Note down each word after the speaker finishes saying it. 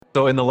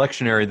So in the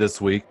lectionary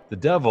this week, the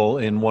devil,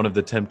 in one of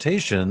the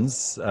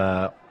temptations,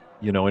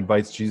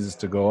 invites Jesus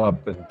to go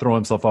up and throw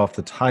himself off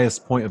the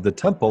highest point of the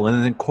temple,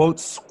 and then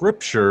quotes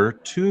scripture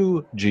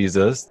to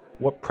Jesus.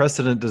 What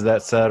precedent does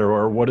that set,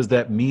 or what does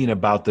that mean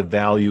about the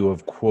value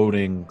of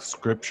quoting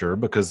scripture?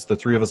 Because the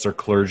three of us are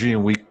clergy,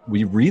 and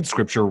we read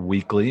scripture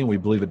weekly, and we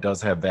believe it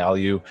does have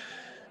value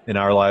in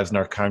our lives and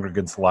our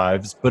congregants'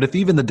 lives. But if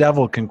even the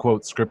devil can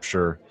quote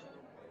scripture,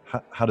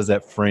 how does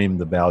that frame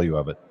the value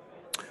of it?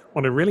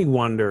 What I really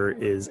wonder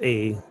is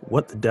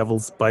what the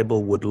devil's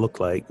Bible would look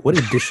like. What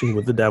edition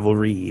would the devil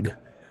read?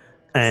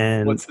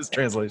 And what's his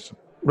translation?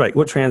 Right,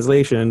 what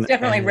translation? It's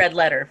definitely red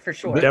letter for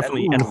sure.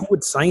 Definitely. And who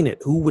would sign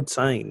it? Who would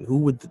sign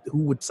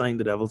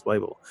the devil's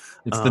Bible?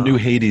 It's the new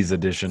Hades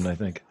edition, I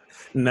think.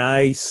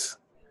 Nice.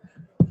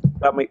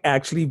 That might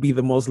actually be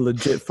the most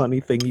legit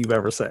funny thing you've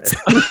ever said.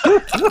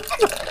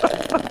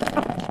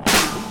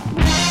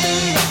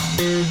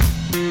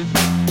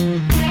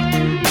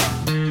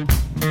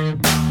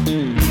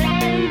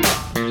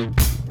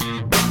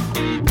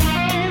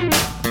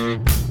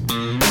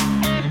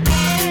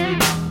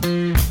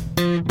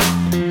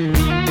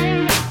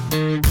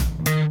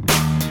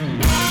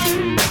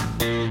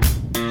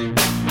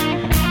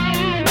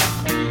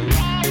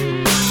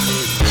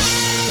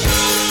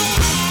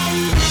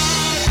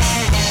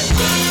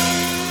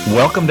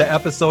 Welcome to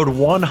episode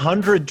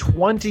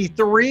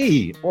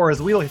 123, or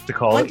as we like to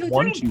call it,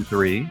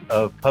 123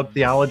 of Pub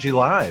Theology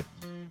Live,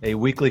 a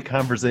weekly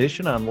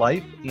conversation on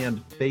life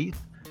and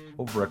faith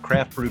over a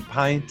craft brewed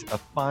pint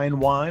of fine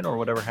wine or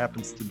whatever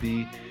happens to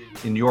be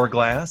in your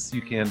glass.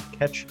 You can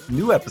catch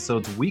new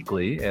episodes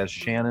weekly as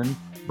Shannon,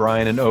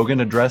 Brian, and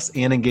Ogun address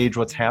and engage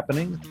what's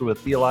happening through a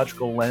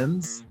theological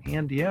lens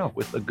and,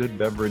 with a good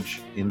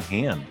beverage in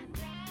hand.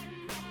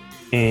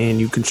 And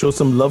you can show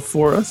some love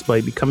for us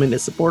by becoming a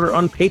supporter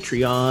on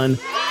Patreon.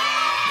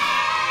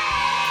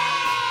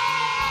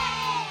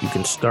 You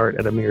can start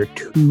at a mere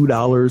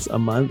 $2 a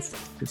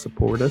month to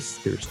support us.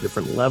 There's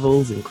different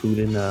levels,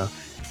 including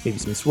maybe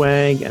some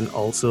swag and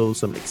also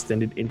some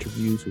extended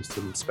interviews with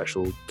some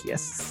special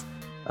guests.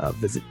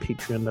 Visit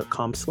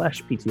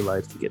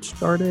patreon.com/PTLive to get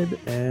started.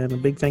 And a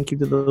big thank you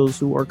to those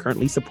who are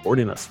currently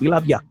supporting us. We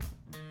love ya.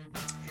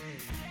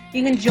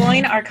 You can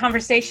join our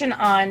conversation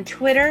on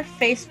Twitter,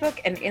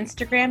 Facebook, and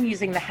Instagram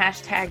using the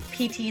hashtag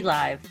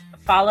PTLive.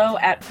 Follow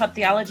at Pub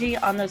Theology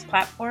on those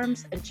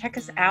platforms and check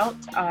us out.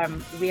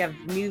 We have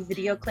new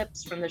video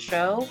clips from the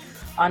show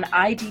on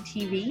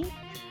IGTV,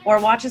 or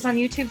watch us on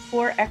YouTube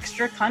for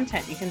extra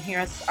content. You can hear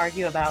us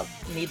argue about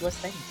needless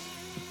things.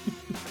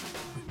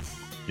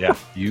 Yeah,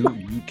 you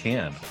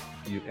can.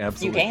 You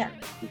absolutely can.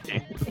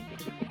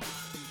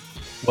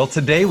 Well,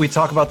 today we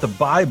talk about the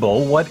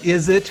Bible. What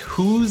is it?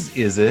 Whose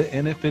is it?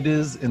 And if it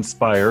is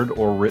inspired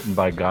or written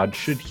by God,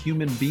 should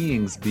human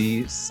beings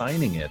be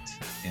signing it?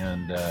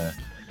 And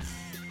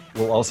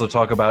we'll also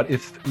talk about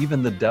if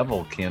even the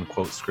devil can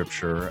quote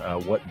Scripture,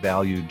 what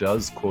value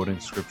does quoting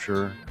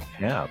Scripture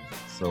have?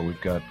 So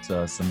we've got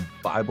some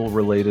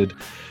Bible-related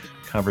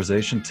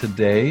conversation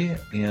today.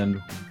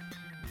 And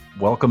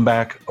welcome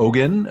back,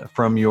 Ogun,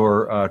 from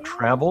your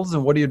travels.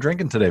 And what are you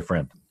drinking today,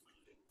 friend?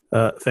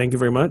 Thank you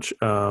very much.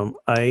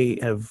 I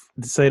have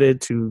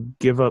decided to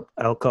give up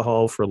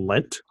alcohol for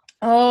Lent.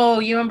 Oh,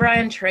 you and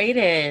Brian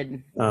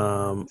traded.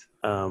 I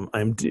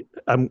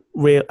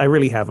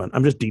really haven't.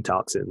 I'm just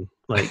detoxing.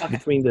 Like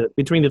between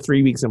the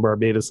 3 weeks in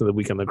Barbados and the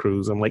week on the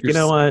cruise, I'm like, you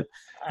know what?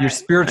 You're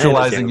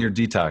spiritualizing your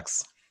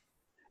detox.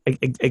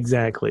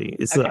 Exactly.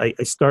 It's I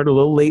start a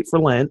little late for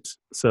Lent,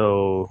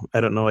 so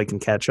I don't know I can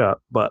catch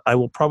up, but I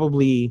will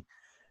probably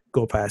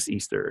go past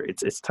Easter.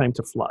 It's time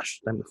to flush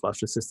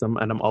the system,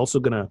 and I'm also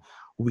gonna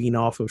wean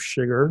off of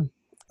sugar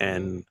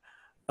and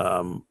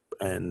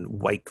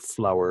white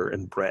flour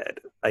and bread.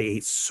 I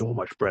ate so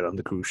much bread on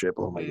the cruise ship.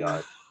 Oh my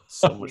god,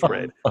 so much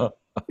bread!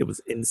 It was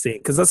insane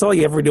because that's all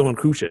you ever do on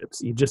cruise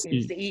ships. You just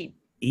eat.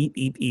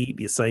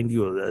 You signed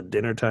you a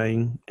dinner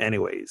time.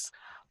 Anyways,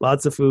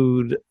 lots of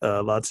food,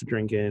 lots of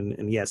drinking,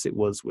 and yes, it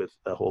was with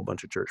a whole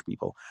bunch of church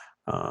people.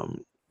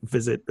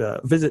 Visit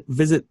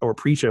our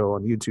pre-show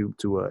on YouTube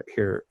to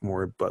hear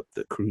more about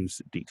the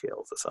cruise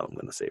details. That's all I'm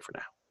going to say for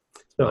now.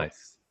 So,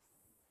 nice.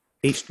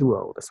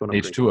 H2O. That's what I'm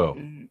H2O.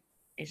 Drinking.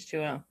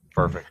 H2O.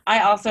 Perfect.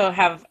 I also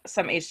have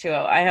some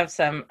H2O. I have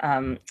some,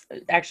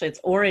 actually it's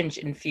orange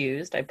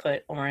infused. I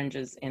put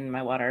oranges in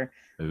my water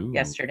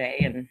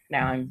yesterday, and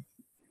now I'm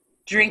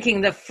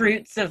drinking the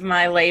fruits of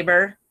my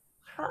labor.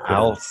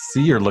 I'll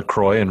see your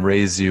LaCroix and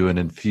raise you an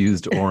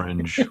infused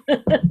orange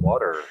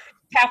water.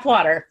 Tap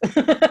water.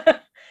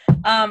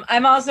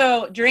 I'm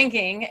also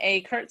drinking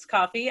a Kurtz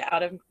coffee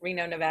out of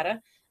Reno,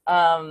 Nevada.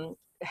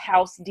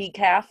 House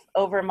decaf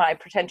over my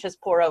pretentious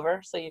pour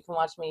over, so you can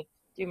watch me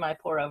do my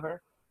pour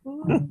over.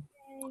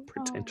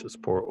 Pretentious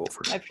pour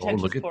over.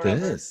 Look at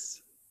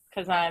this.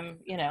 Because I'm,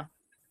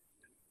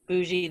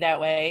 bougie that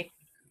way,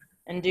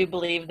 and do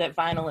believe that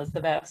vinyl is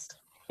the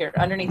best. Here,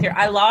 underneath here,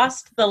 I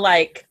lost the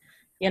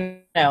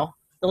the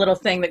little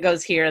thing that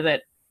goes here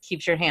that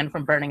keeps your hand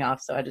from burning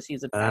off, so I just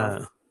use a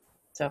towel.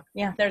 So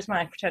yeah, there's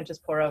my pretentious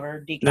pour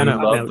over decaf. No,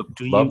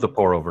 Love the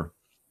pour over.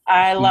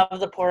 I love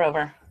the pour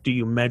over. Do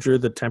you measure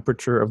the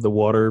temperature of the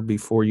water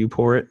before you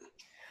pour it?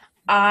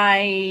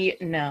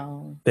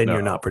 No. Then No.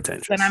 you're not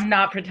pretentious. Then I'm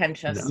not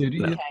pretentious.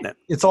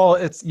 No.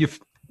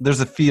 There's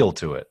a feel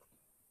to it.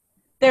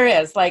 There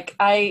is. Like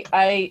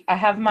I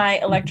have my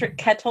electric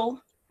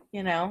kettle,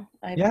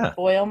 I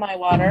boil my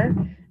water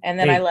and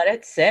then I let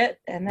it sit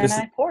and then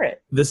I pour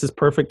it. This is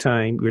perfect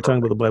time. We were talking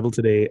about the Bible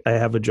today. I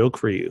have a joke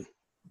for you.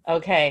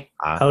 Okay.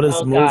 How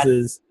does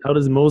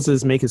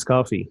Moses make his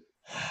coffee?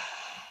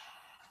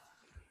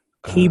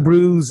 He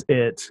brews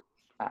it.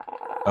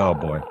 Oh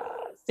boy.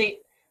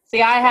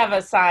 See, I have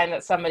a sign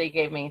that somebody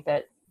gave me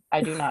that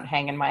I do not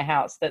hang in my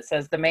house that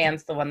says the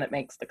man's the one that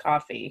makes the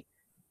coffee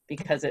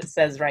because it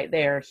says right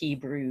there, he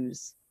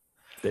brews.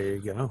 There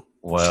you go.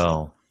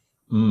 Well,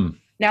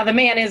 Now the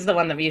man is the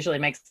one that usually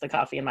makes the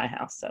coffee in my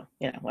house. So,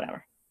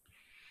 whatever.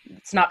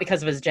 It's not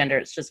because of his gender.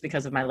 It's just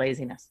because of my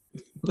laziness.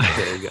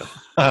 There you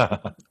go.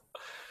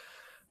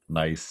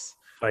 Nice.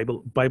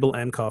 Bible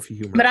and coffee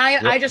humor. But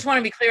I just want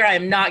to be clear. I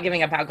am not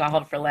giving up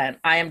alcohol for Lent.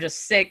 I am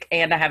just sick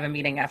and I have a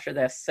meeting after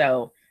this.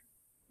 So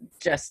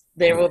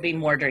there will be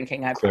more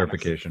drinking. I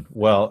Clarification.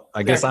 Well,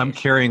 I guess I'm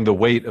carrying the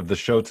weight of the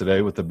show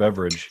today with the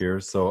beverage here.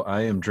 So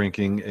I am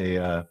drinking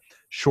a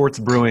Shorts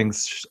Brewing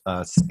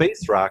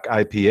Space Rock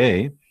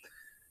IPA.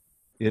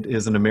 It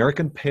is an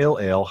American pale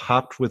ale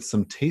hopped with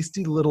some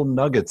tasty little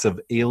nuggets of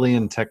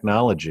alien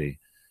technology.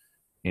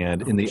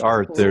 And in the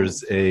art, cool.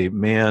 There's a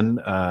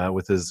man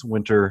with his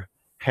winter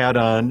hat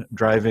on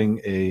driving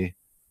a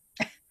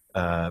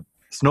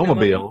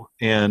snowmobile.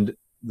 And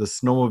the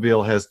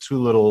snowmobile has two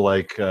little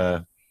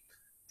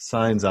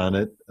signs on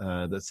it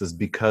that says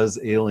 "Because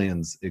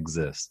aliens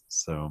exist."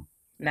 So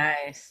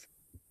nice.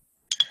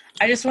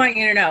 I just want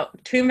you to know,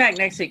 tune back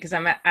next week because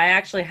I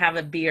actually have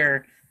a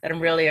beer that I'm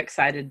really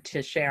excited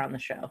to share on the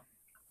show.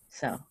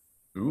 So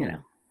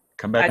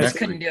come back. I just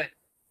couldn't do it.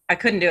 I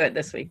couldn't do it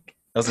this week.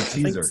 That was a I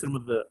teaser.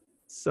 think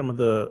some of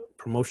the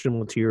promotional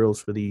materials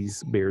for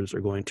these beers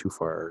are going too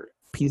far.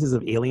 Pieces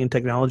of alien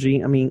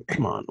technology. I mean,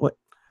 come on, what?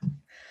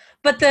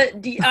 But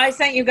I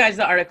sent you guys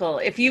the article.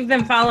 If you've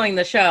been following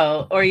the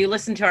show or you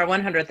listened to our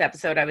 100th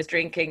episode, I was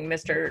drinking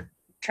Mr.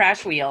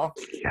 Trash Wheel.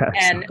 Yeah,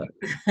 and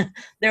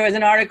there was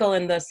an article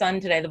in the Sun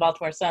today, the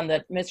Baltimore Sun,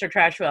 that Mr.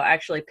 Trash Wheel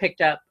actually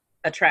picked up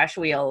a Trash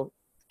Wheel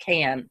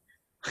can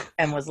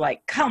and was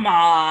like, come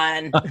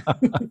on.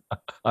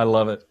 I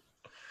love it.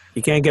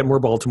 You can't get more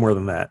Baltimore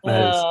than that.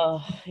 That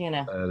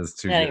is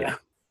too good.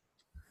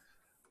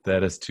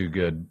 That is too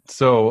good.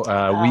 So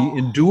we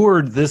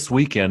endured this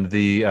weekend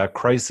the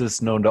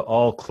crisis known to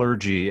all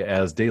clergy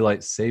as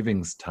daylight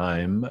savings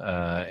time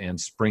and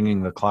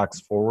springing the clocks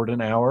forward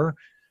an hour.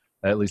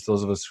 At least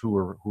those of us who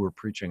were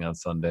preaching on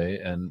Sunday.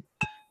 And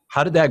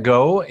how did that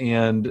go?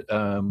 And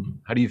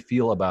how do you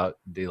feel about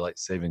daylight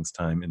savings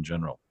time in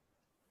general?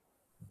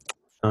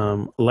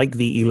 Like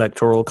the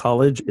Electoral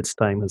College, its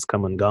time has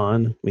come and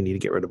gone. We need to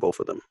get rid of both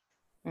of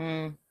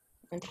them.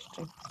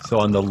 Interesting. So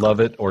on the love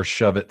it or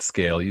shove it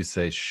scale, you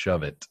say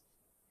shove it.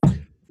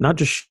 Not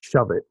just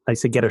shove it. I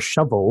say get a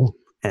shovel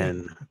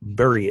and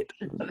bury it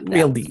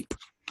real deep.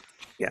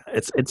 Yeah,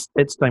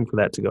 it's time for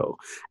that to go.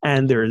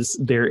 And there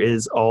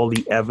is all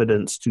the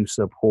evidence to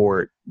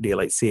support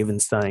daylight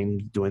savings time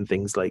doing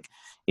things like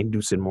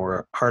inducing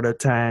more heart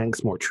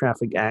attacks, more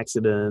traffic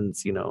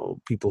accidents,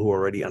 people who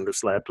already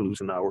underslept lose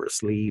an hour of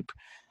sleep.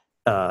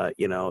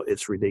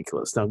 It's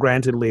ridiculous. Now,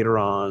 granted, later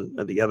on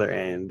at the other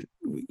end,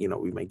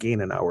 we may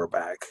gain an hour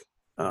back.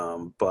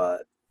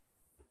 But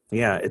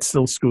yeah, it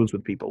still screws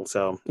with people.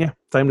 So yeah,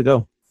 time to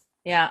go.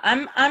 Yeah,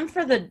 I'm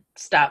for the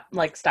stop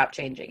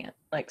changing it.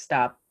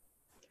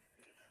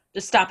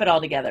 Just stop it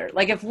altogether.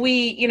 Like if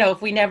we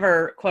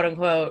never quote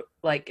unquote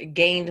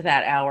gained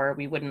that hour,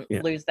 we wouldn't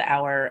lose the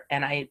hour.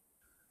 And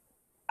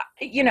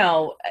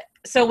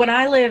so when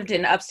I lived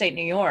in upstate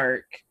New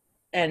York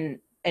and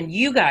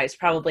you guys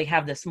probably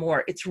have this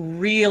more, it's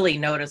really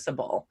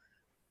noticeable.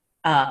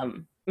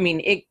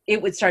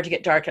 It would start to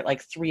get dark at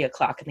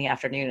 3:00 in the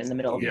afternoon in the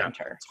middle of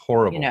winter. It's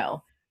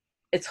horrible.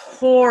 It's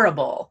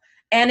horrible.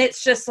 And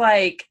it's just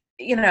I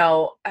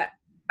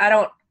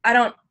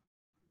don't,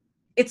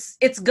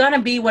 it's going to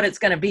be what it's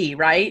going to be,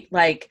 right?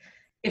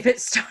 If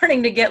it's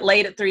starting to get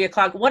late at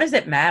 3:00, what does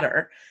it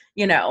matter?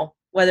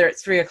 Whether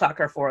it's 3:00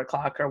 or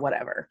 4:00 or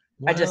whatever.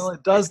 Well,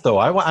 it does though.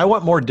 I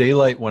want more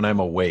daylight when I'm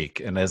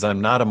awake. And as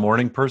I'm not a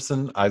morning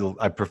person,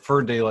 I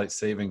prefer daylight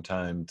saving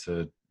time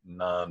to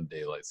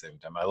non-daylight saving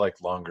time. I like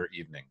longer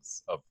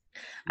evenings.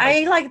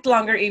 I like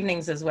longer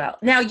evenings as well.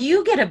 Now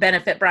you get a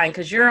benefit, Brian,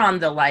 because you're on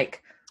the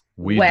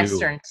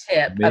western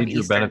tip of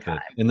Eastern benefit.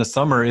 Time. In the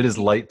summer, it is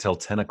light till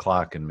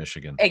 10:00 in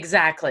Michigan.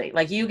 Exactly.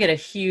 You get a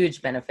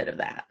huge benefit of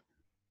that.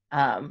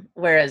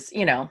 Whereas,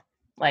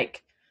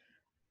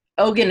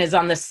 Ogun is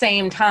on the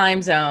same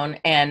time zone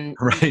and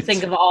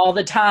think of all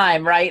the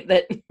time, right?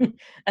 That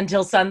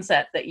until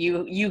sunset that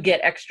you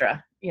get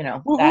extra,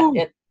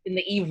 that in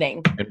the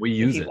evening. And we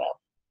use it.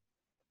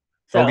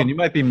 So Hogan, you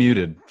might be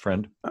muted,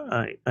 friend.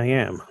 I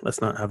am. Let's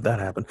not have that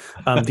happen.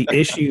 The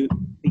issue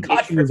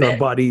God is our forbid.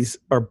 bodies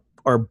are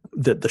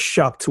the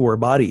shock to our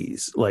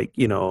bodies. Like,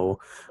 you know,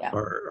 Yeah.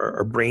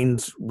 our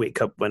brains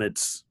wake up when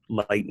it's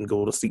light and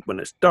go to sleep when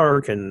it's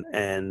dark, and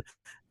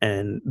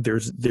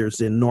there's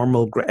a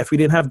normal if we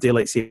didn't have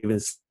daylight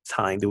savings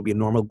time, there would be a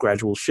normal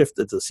gradual shift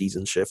as the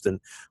season shift,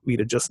 and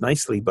we'd adjust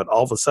nicely. But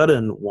all of a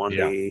sudden one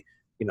day,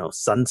 you know,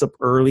 sun's up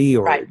early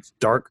or it's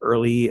dark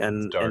early,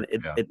 and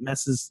it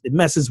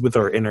messes with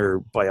our inner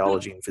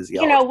biology and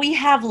physiology. You know, we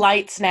have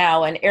lights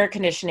now and air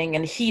conditioning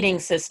and heating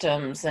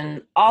systems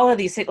and all of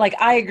these things. Like,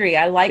 I agree.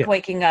 I like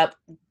waking up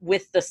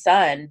with the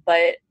sun,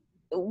 but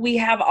we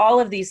have all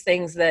of these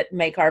things that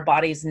make our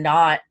bodies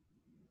not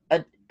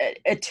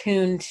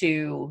attuned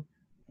to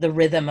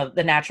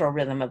the natural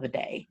rhythm of the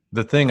day.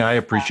 The thing I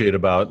appreciate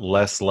about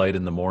less light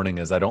in the morning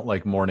is I don't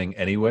like morning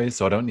anyway,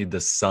 so I don't need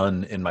the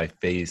sun in my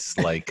face.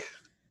 Like,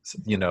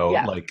 you know,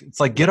 like it's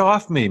like, get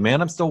off me,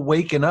 man. I'm still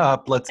waking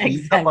up. Let's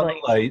ease up on the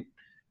light.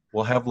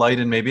 We'll have light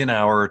in maybe an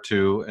hour or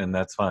two, and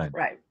that's fine.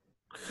 Right.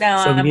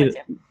 Now, so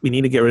we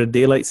need to get rid of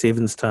daylight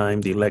savings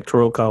time, the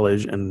Electoral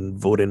College, and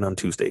vote in on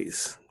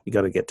Tuesdays. You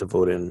got to get to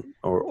vote in,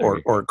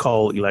 or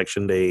call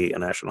election day a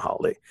national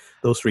holiday.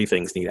 Those three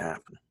things need to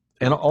happen.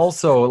 And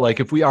also, like,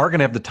 if we are going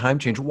to have the time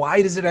change,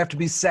 why does it have to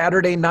be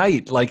Saturday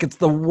night? Like, it's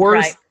the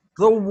worst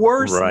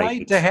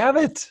night to have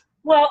it.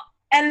 Well,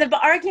 and the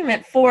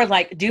argument for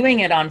like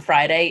doing it on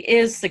Friday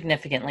is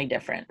significantly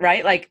different,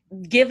 right? Like,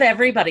 give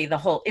everybody the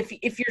whole, if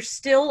you're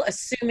still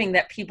assuming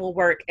that people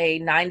work a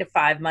 9 to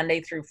 5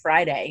 Monday through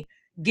Friday,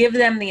 give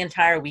them the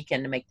entire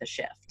weekend to make the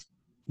shift.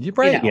 You're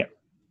right. You know?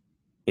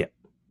 Yeah.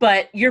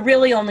 But you're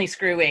really only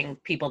screwing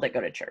people that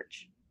go to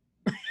church.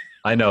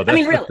 I know. That's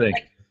really, the thing.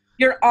 like,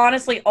 you're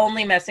honestly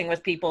only messing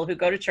with people who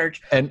go to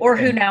church or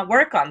who now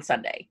work on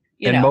Sunday.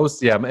 And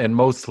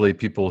mostly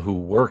people who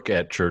work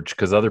at church,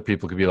 because other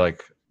people could be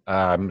like,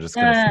 I'm just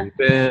going to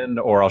sleep in,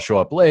 or I'll show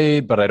up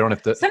late, but I don't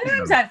have to.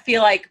 Sometimes I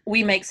feel like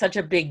we make such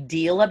a big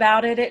deal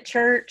about it at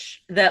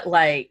church that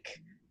like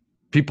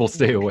people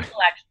stay away.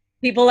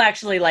 People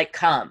actually like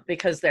come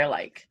because they're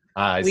like,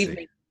 we've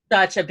made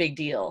such a big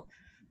deal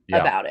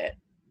about it.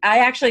 I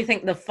actually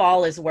think the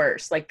fall is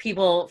worse. Like,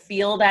 people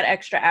feel that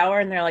extra hour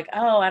and they're like,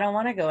 oh, I don't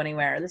want to go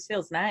anywhere. This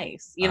feels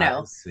nice. You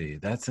know? See,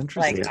 that's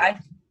interesting. Like,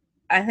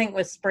 I think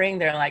with spring,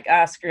 they're like,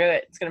 screw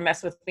it. It's going to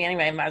mess with me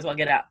anyway. Might as well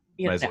get up.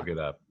 Might as well get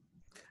up.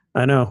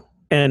 I know.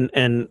 And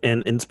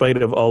in spite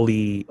of all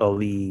the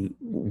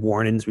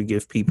warnings we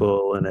give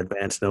people and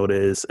advance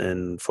notice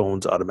and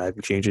phones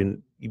automatically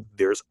changing,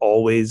 there's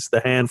always the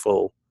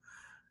handful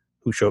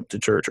who show up to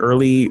church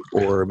early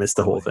or miss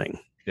the whole thing.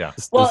 Yeah.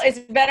 Well, it's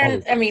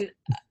better. I mean,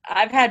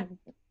 I've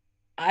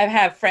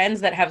had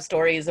friends that have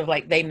stories of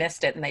like they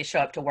missed it and they show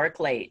up to work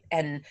late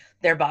and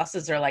their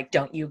bosses are like,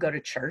 "Don't you go to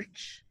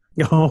church?"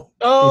 Oh.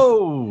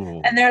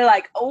 And they're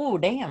like, "Oh,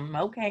 damn.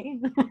 Okay,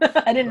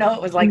 I didn't know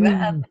it was like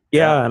that."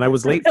 Yeah, and I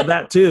was late for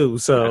that too.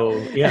 So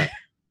yeah,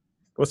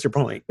 what's your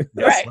point?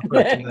 Right.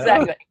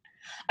 Exactly.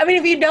 I mean,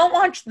 if you don't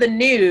watch the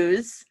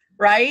news,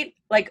 right?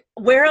 Like,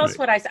 where else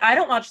would I? I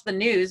don't watch the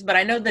news, but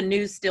I know the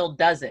news still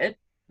does it.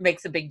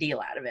 Makes a big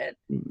deal out of it.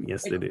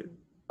 Yes, they do.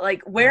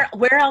 Like, where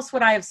else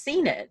would I have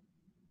seen it?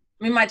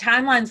 I mean, my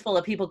timeline's full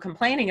of people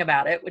complaining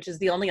about it, which is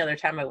the only other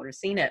time I would have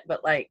seen it.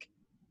 But like,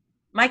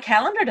 my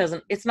calendar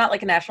doesn't. It's not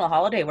like a national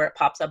holiday where it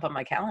pops up on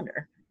my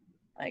calendar.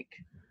 Like,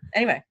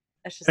 anyway,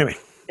 that's just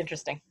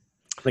interesting.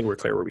 I think we're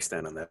clear where we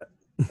stand on that.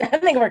 I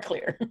think we're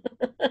clear.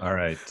 All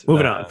right,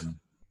 moving on.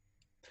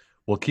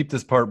 We'll keep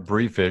this part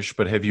briefish,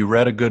 but have you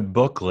read a good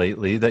book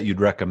lately that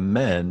you'd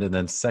recommend? And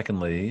then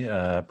secondly,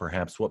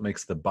 perhaps what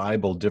makes the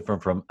Bible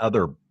different from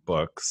other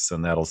books?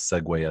 And that'll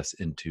segue us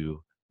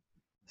into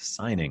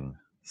signing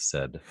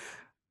said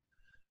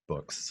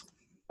books.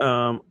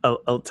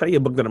 I'll tell you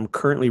a book that I'm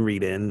currently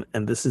reading,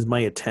 and this is my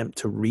attempt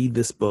to read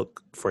this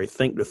book for, I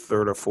think, the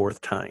third or fourth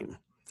time.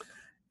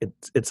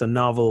 It's a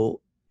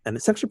novel, and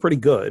it's actually pretty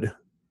good.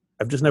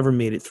 I've just never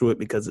made it through it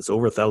because it's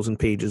over 1,000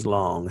 pages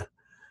long.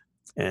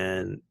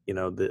 And you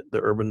know, the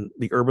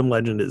urban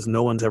legend is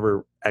no one's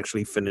ever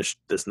actually finished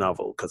this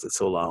novel because it's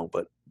so long,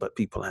 but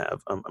people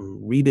have. I'm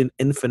reading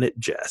Infinite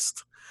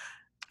Jest.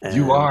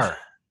 You are.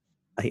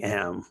 I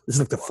am. This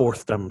is like the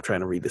fourth time I'm trying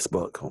to read this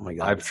book. Oh my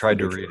god! I've tried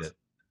to read it.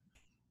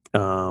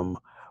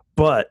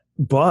 But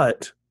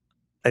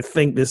I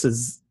think this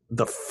is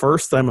the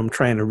first time I'm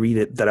trying to read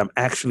it that I'm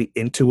actually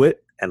into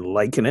it and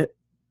liking it.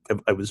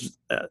 I was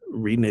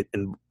reading it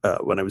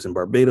when I was in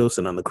Barbados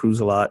and on the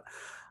cruise a lot.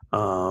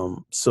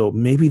 So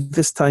maybe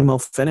this time I'll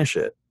finish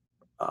it.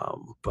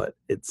 But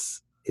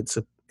it's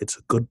a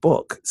good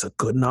book. It's a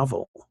good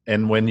novel.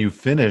 And when you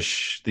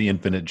finish The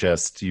Infinite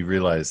Jest, you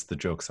realize the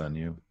joke's on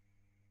you.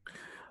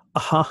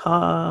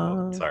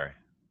 Oh, sorry.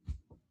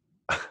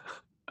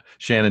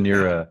 Shannon,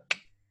 you're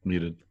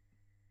muted.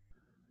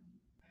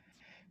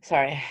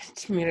 Sorry, I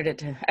just muted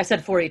it I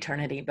said for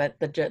eternity, but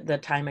the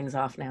timing's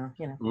off now,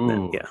 you know.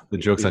 Ooh, yeah, the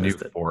joke's on you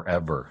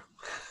forever.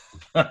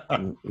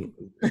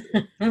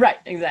 Right,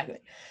 exactly.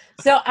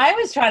 So I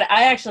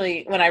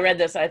actually, when I read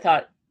this, I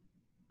thought,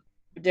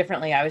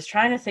 differently. I was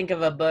trying to think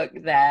of a book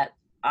that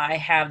I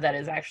have that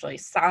is actually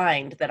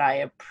signed that I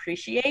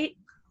appreciate.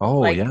 Oh,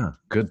 Like- yeah.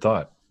 Good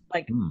thought.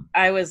 Like, Hmm.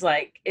 I was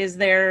like,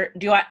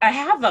 I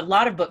have a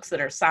lot of books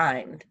that are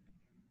signed.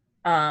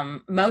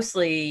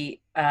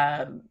 Mostly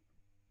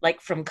like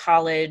from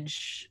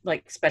college,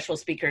 like special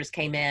speakers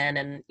came in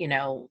and,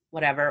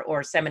 whatever,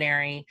 or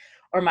seminary,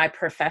 or my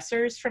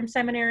professors from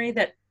seminary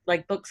that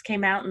like books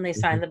came out and they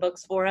signed the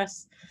books for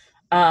us.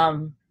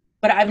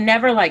 But I've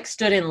never like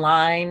stood in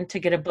line to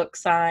get a book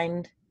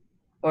signed,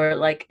 or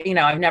like,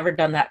 I've never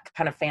done that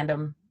kind of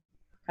fandom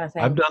kind of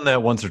thing. I've done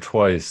that once or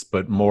twice,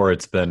 but more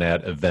it's been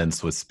at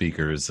events with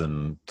speakers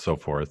and so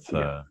forth.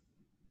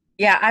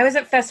 Yeah, I was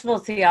at Festival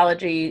of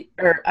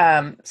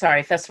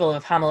Festival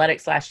of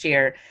Homiletics last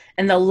year,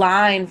 and the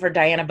line for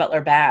Diana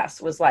Butler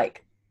Bass was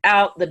like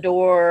out the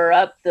door,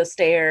 up the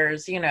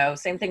stairs,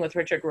 same thing with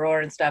Richard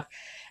Rohr and stuff.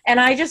 And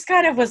I just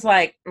kind of was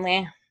like,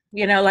 meh,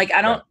 like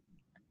I don't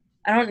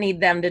need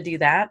them to do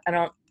that. I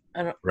don't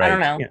know.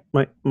 Yeah,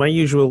 my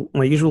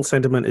usual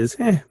sentiment is,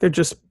 they're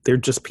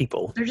just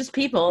people. They're just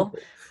people.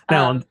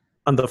 Now,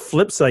 on the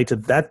flip side to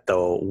that,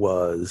 though,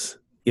 was,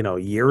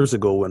 years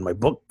ago when my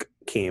book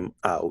came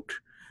out,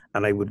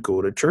 and I would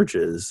go to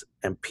churches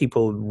and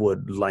people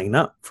would line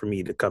up for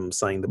me to come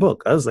sign the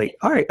book. I was like,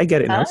 all right, I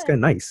get it now. It's kind of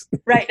nice.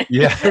 Right.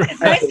 Yeah. It's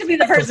nice to be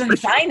the person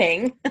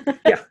signing.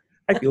 Yeah,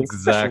 I feel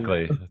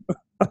Exactly.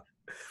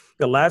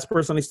 The last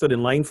person I stood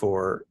in line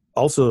for,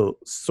 also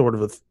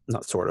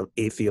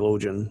a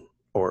theologian,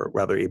 or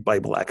rather a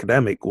Bible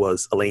academic,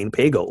 was Elaine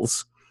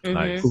Pagels,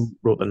 Nice. who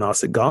wrote the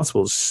Gnostic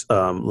Gospels.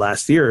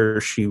 Last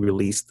year, she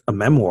released a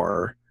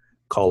memoir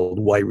called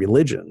Why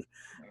Religion?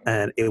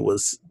 And it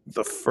was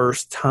the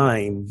first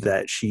time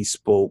that she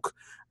spoke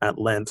at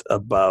length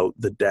about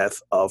the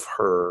death of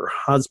her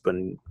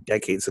husband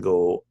decades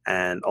ago,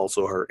 and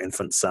also her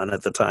infant son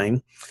at the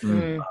time.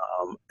 Mm.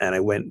 And I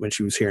went, when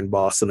she was here in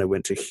Boston, I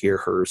went to hear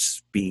her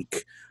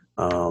speak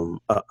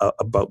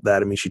about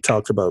that. I mean, she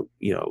talked about,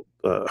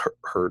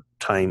 her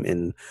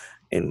time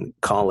in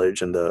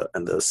college and the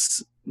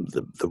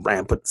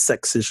rampant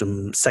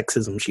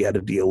sexism she had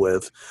to deal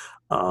with.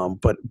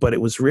 But it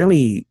was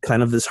really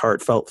kind of this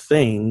heartfelt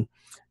thing,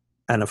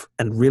 and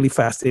really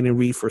fascinating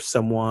read for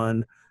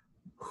someone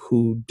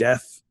who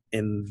death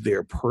in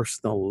their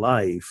personal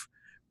life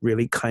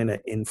really kind of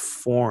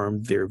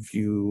informed their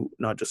view,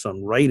 not just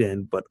on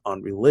writing, but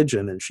on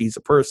religion. And she's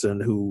a person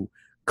who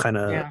kind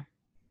of,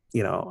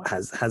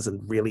 has a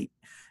really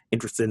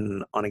interested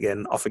in on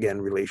again, off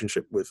again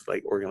relationship with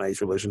like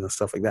organized religion and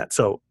stuff like that.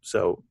 So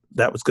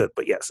that was good.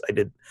 But yes,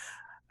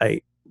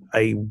 I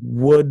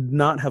would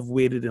not have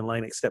waited in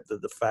line, except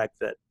that the fact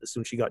that as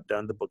soon as she got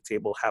done, the book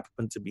table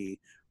happened to be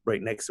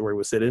right next to where I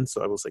was sitting.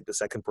 So I was like the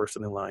second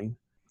person in line.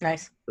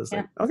 Nice. I was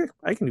like, okay,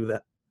 I can do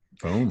that.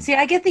 Boom. See,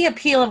 I get the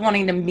appeal of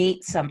wanting to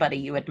meet somebody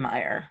you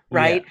admire,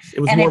 right? Yeah, it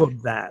was more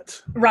of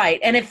that. Right.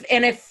 And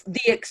if the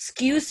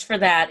excuse for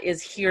that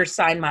is, here,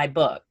 sign my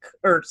book,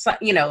 or,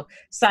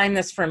 sign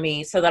this for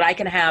me so that I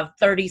can have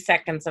 30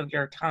 seconds of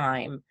your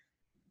time.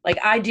 Like,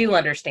 I do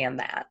understand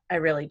that. I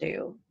really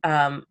do.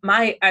 I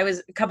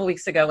was a couple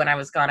weeks ago when I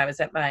was gone, I was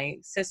at my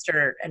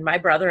sister, and my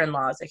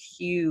brother-in-law is a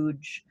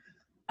huge,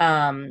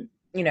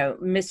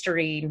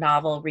 mystery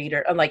novel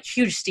reader, like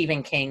huge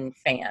Stephen King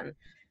fan.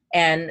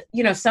 And,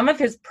 some of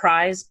his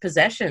prized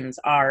possessions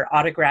are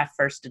autographed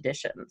first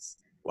editions.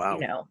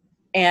 Wow.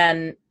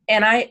 And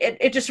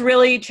it just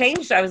really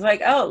changed. I was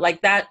like, oh,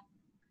 like that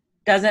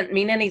doesn't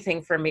mean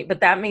anything for me, but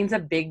that means a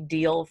big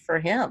deal for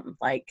him.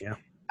 Like, yeah.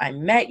 I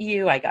met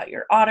you, I got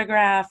your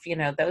autograph,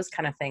 those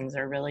kind of things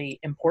are really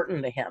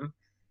important to him.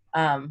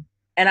 And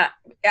I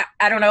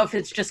don't know if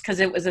it's just because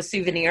it was a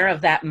souvenir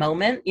of that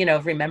moment,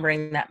 of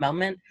remembering that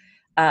moment.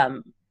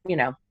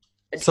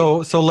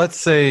 So let's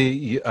say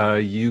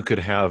you could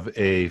have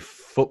a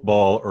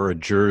football or a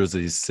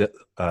jersey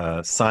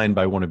signed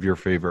by one of your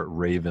favorite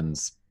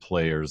Ravens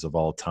players of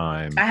all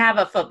time. I have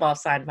a football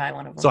signed by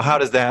one of them. So how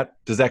does that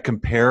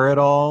compare at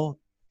all?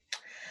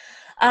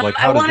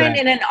 I won it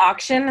in an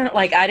auction.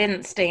 Like, I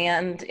didn't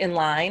stand in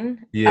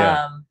line.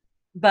 Yeah.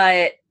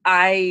 But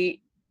I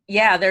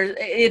think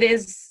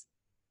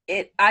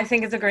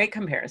it's a great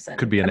comparison.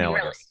 Could be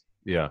analogous.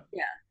 Really. Yeah.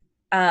 Yeah.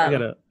 I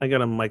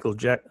got a Michael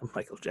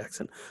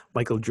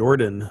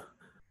Jordan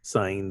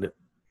signed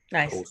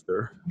Nice.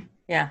 poster.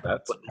 Yeah.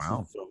 That's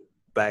wow. From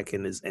back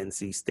in his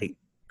NC State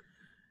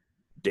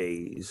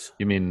days.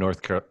 You mean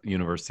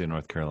University of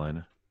North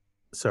Carolina?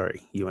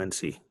 Sorry,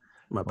 UNC.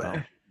 My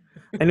bad.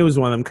 And it was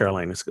one of them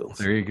Carolina schools.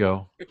 There you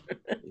go.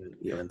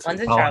 UNC.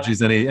 One's in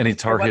Apologies, any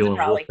Tar One's in Heel and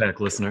Raleigh. Wolfpack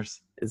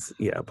listeners.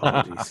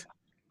 Apologies.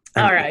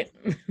 All right.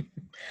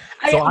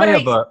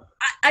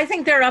 I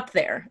think they're up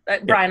there,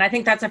 Brian. I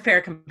think that's a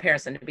fair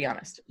comparison, to be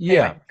honest. Yeah.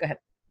 Anyway, go ahead.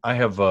 I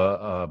have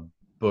a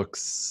book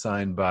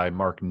signed by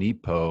Mark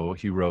Nepo.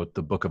 He wrote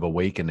The Book of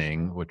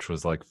Awakening, which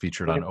was like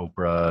featured on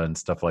Oprah and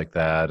stuff like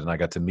that. And I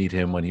got to meet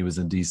him when he was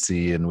in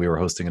DC, and we were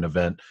hosting an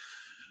event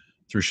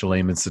through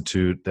Shalem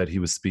Institute that he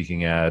was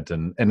speaking at,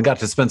 and got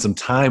to spend some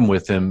time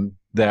with him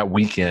that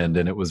weekend.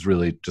 And it was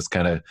really just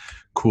kind of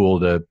cool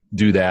to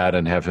do that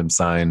and have him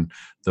sign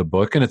the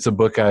book. And it's a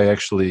book I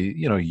actually,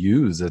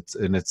 use. It's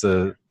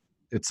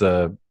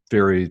a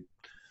very,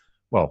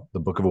 well, the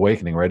Book of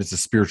Awakening, right? It's a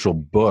spiritual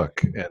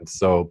book. And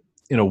so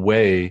in a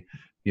way,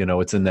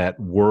 it's in that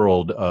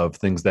world of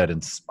things that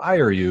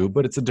inspire you,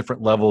 but it's a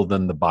different level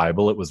than the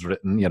Bible. It was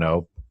written,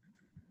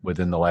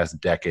 within the last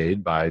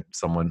decade by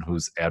someone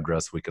whose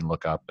address we can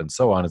look up, and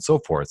so on and so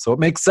forth. So it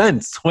makes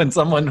sense when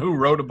someone who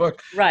wrote a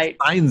book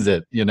signs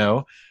it, Hey,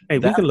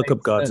 we can look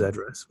up God's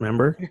address,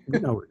 remember?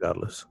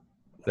 Regardless.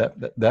 That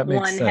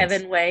makes sense. One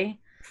Heaven Way.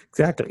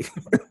 Exactly.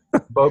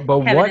 But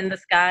Heaven what in the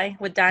sky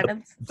with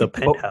diamonds. The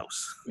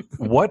penthouse.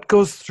 What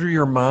goes through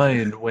your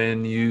mind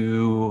when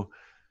you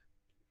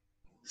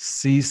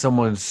see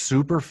someone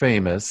super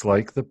famous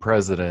like the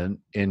president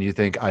and you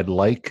think, I'd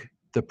like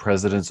the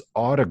president's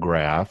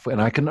autograph?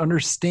 And I can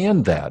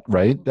understand that,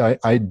 right?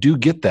 I do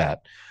get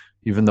that,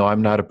 even though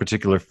I'm not a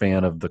particular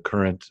fan of the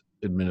current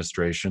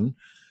administration.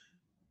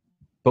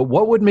 But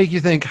what would make you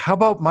think, how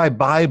about my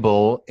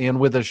Bible and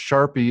with a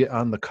Sharpie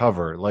on the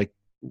cover? Like,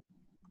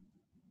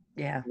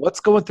 yeah, what's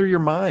going through your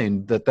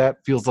mind that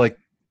feels like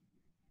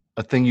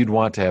a thing you'd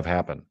want to have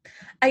happen?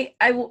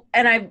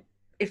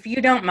 If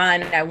you don't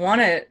mind, I want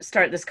to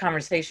start this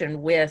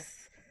conversation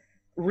with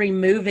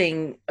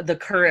removing the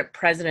current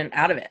president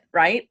out of it,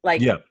 right?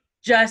 Like,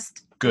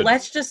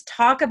 let's just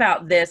talk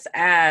about this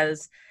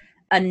as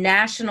a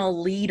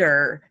national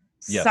leader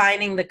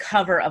signing the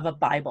cover of a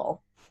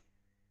Bible,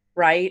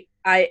 right?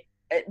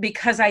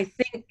 Because I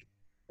think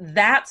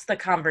that's the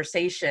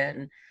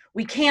conversation.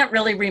 We can't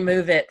really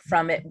remove it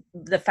from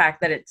the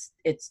fact that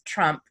it's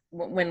Trump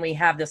when we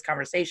have this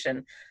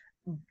conversation.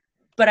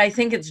 But I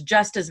think it's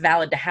just as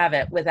valid to have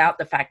it without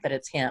the fact that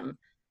it's him.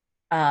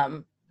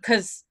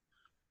 Because,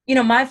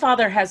 my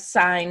father has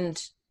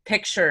signed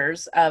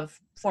pictures of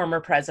former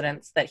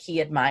presidents that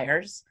he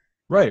admires.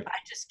 Right. I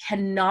just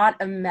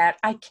cannot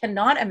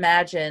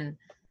imagine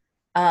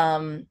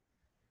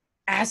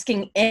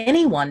asking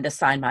anyone to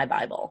sign my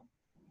Bible.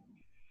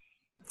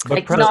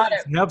 But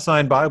presidents have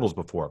signed Bibles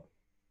before.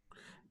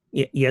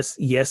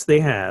 Yes, they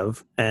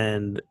have,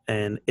 and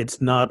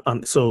it's not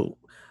on. So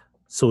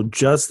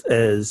just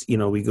as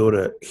we go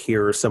to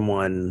hear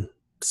someone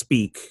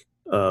speak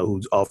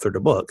who's authored a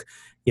book,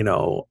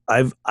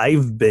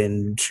 I've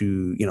been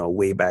to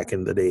way back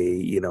in the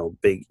day,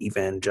 big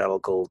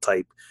evangelical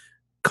type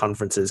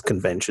conferences,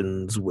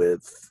 conventions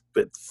with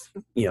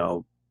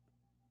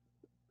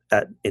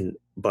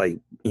by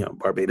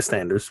Barbados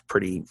standards,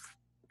 pretty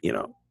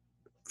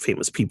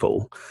famous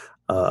people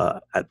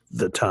at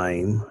the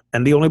time,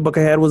 and the only book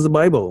I had was the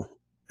Bible,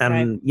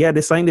 and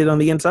they signed it on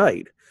the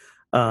inside.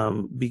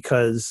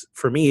 Because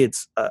for me,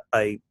 it's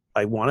I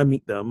want to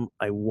meet them.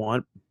 I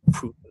want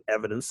proof and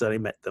evidence that I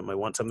met them. I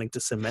want something to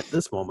cement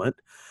this moment.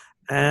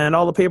 And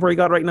all the paper I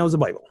got right now is the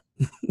Bible.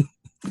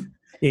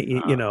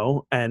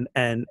 And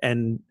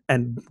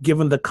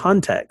given the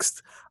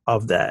context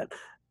of that,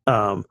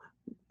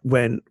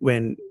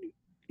 when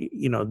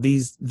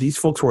these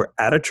folks were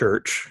at a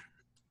church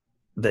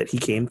that he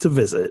came to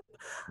visit,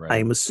 right.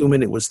 I'm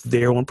assuming it was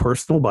their own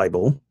personal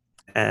Bible,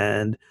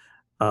 and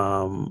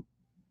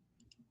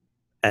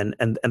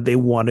they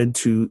wanted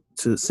to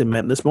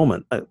cement this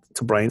moment.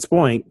 To Brian's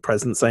point,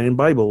 president signing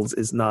Bibles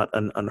is not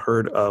an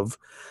unheard of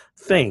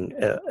thing.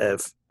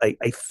 If I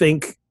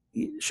think,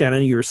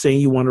 Shannon, you're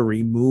saying you want to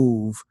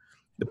remove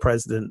the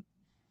president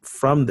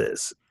from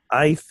this.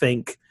 I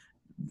think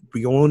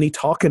we're only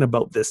talking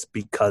about this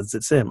because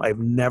it's him. I've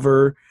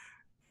never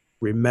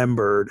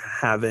remembered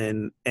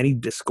having any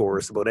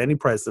discourse about any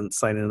president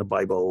signing a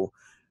Bible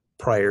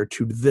prior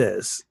to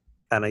this.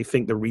 And I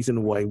think the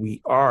reason why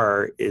we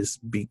are is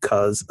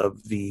because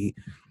of the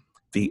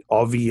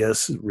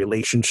obvious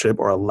relationship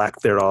or a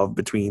lack thereof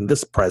between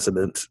this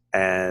president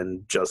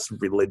and just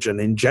religion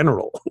in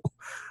general.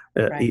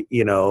 Right.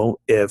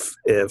 If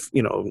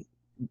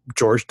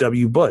George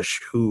W. Bush,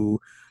 who,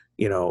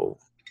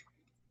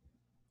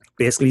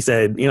 basically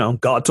said,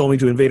 God told me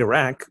to invade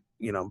Iraq,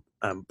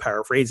 I'm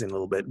paraphrasing a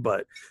little bit,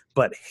 but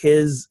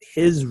his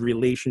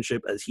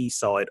relationship as he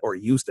saw it or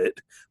used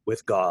it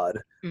with God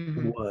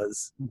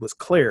was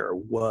clear,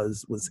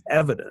 was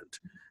evident.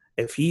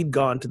 If he'd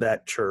gone to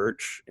that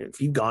church, if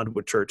he'd gone to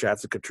a church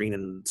after Katrina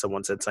and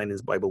someone said sign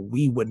his Bible,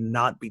 we would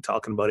not be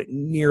talking about it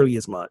nearly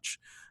as much,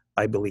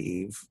 I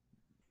believe,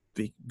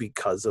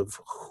 because of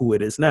who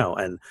it is now.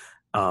 And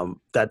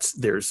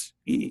there's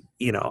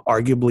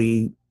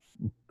arguably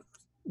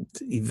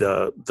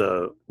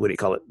the what do you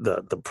call it,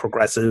 the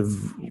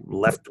progressive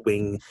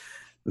left-wing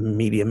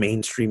media,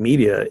 mainstream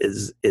media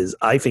is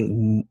I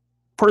think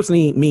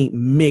personally me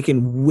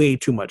making way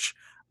too much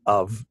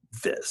of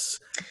this.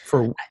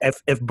 For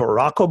if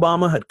Barack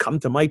Obama had come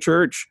to my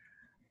church,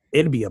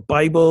 it'd be a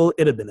Bible,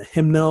 it'd have been a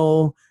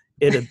hymnal,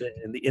 it'd have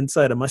been the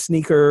inside of my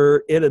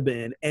sneaker, it'd have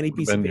been any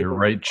piece of paper. Your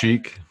right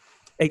cheek.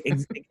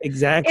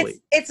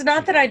 Exactly. It's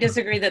not that I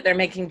disagree that they're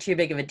making too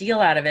big of a deal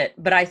out of it,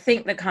 but I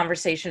think the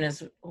conversation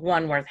is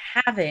one worth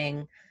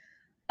having.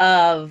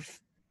 of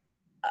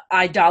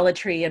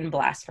idolatry and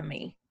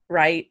blasphemy,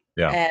 right?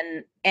 Yeah.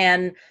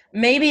 And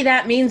maybe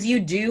that means you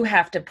do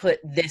have to put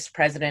this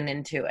president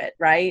into it,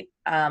 right?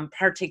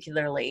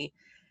 Particularly,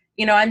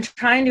 I'm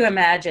trying to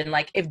imagine,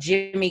 like, if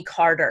Jimmy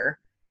Carter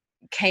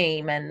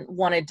came and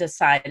wanted to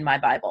sign my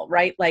Bible,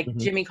 right? Like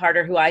Jimmy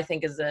Carter, who I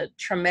think is a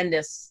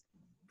tremendous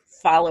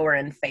follower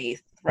in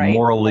faith, right? A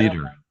moral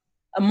leader.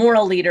 A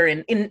moral leader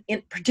in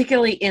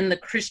particularly in the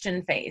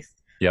Christian faith.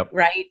 Yep.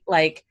 Right.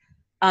 Like,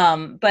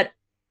 but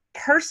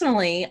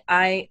personally,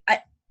 I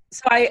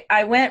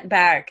went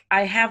back.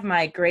 I have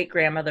my great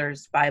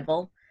grandmother's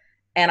Bible,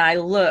 and I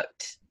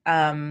looked,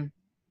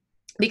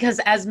 because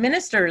as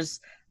ministers,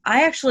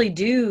 I actually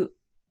do,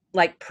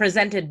 like,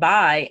 presented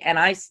by, and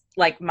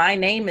my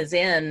name is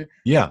in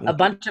a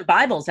bunch of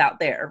Bibles out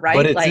there, right?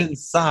 But it's like,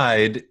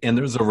 inside, and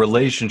there's a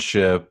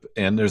relationship,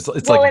 and it's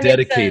like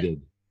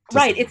dedicated.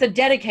 It's a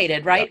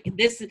dedicated, right?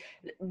 Yeah.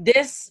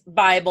 This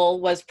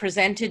Bible was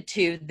presented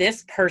to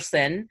this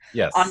person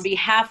on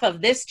behalf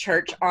of this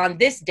church on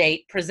this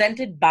date,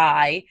 presented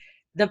by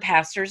the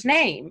pastor's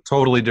name.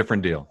 Totally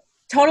different deal.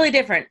 Totally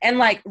different. And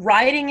like,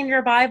 writing in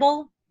your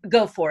Bible,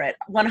 go for it.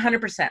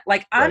 100%.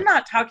 Like, I'm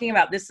not talking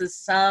about this as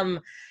some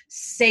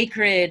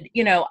sacred,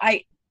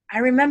 I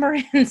remember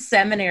in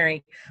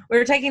seminary, we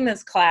were taking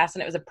this class,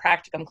 and it was a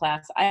practicum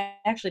class. I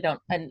actually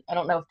don't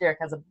know if Derek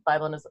has a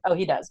Bible in his,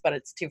 he does, but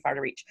it's too far to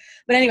reach.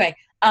 But anyway,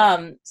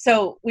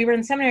 so we were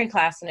in seminary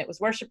class, and it was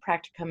worship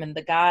practicum, and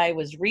the guy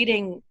was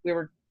reading, we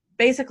were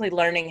basically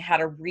learning how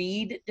to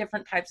read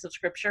different types of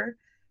scripture,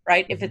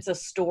 right? If it's a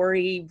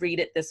story, read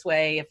it this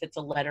way. If it's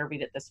a letter,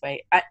 read it this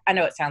way. I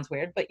know it sounds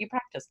weird, but you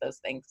practice those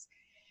things.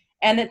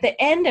 And at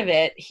the end of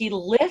it, he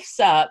lifts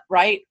up,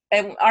 right?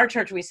 In our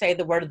church, we say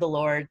the word of the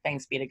Lord,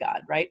 thanks be to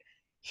God, right?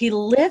 He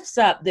lifts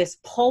up this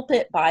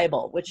pulpit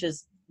Bible, which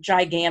is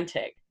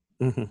gigantic.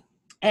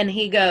 And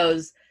he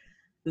goes,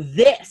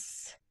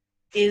 "This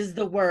is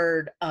the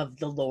word of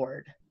the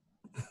Lord."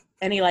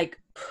 And he like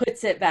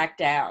puts it back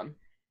down.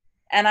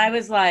 And I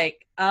was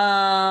like,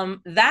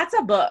 that's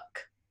a book.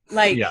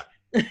 Like,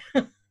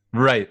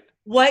 right.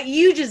 What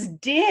you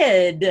just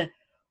did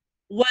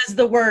was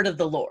the word of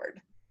the Lord.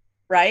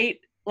 Right?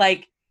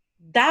 Like,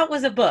 that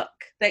was a book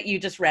that you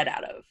just read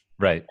out of.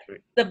 Right.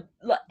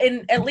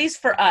 At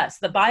least for us,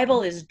 the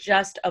Bible is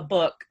just a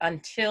book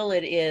until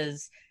it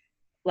is,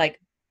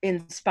 like,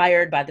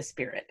 inspired by the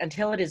Spirit,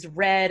 until it is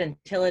read,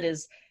 until it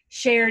is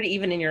shared,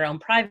 even in your own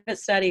private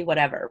study,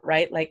 whatever,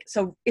 right? Like,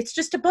 so it's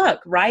just a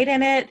book. Write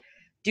in it.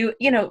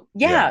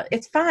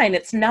 It's fine.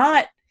 It's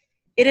not,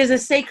 it is a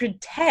sacred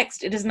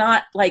text. It is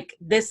not like,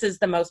 this is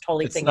the most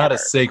holy thing ever.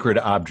 It's not a sacred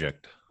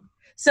object.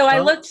 So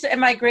I looked at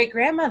my great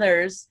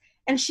grandmother's,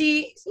 and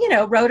she,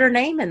 wrote her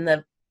name in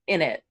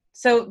it.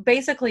 So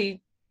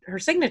basically her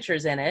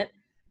signature's in it.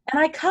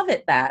 And I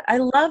covet that. I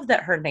love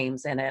that her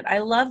name's in it. I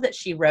love that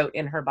she wrote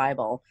in her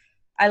Bible.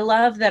 I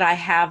love that I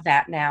have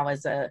that now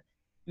as a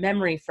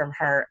memory from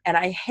her. And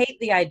I hate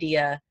the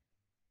idea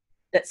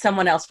that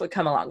someone else would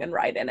come along and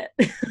write in it.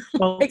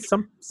 Well,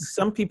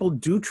 some people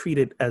do treat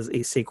it as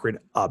a sacred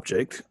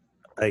object.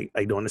 I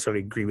don't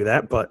necessarily agree with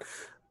that, but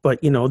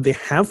they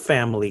have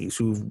families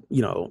who,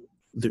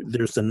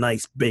 there's a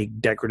nice big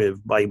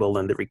decorative Bible,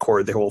 and they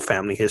record their whole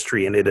family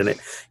history in it, and it,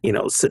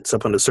 sits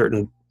up in a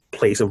certain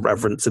place of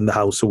reverence in the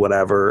house or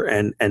whatever.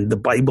 And the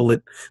Bible,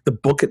 the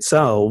book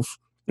itself,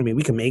 I mean,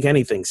 we can make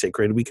anything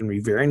sacred. We can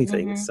revere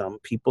anything. Some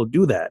people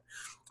do that.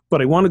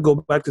 But I want to go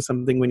back to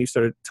something when you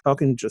started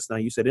talking just now.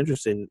 You said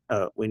interesting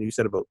when you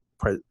said about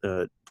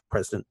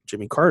President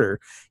Jimmy Carter.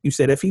 You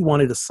said if he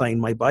wanted to sign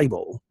my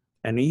Bible,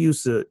 and you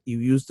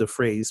used the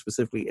phrase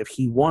specifically, if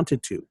he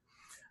wanted to.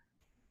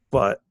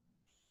 But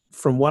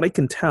from what I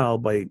can tell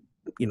by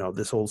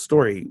this whole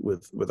story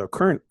with our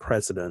current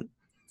president,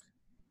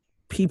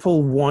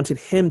 people wanted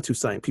him to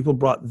sign. People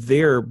brought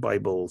their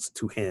Bibles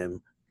to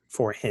him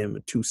for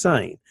him to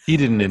sign. He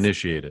didn't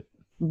initiate it.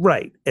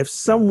 Right. If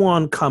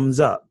someone comes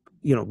up,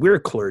 we're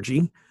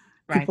clergy.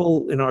 Right.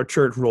 People in our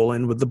church roll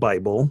in with the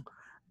Bible,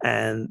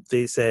 and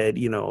they said,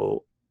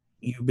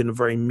 you've been a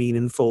very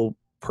meaningful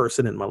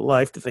person in my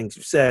life. The things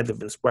you said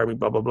have inspired me,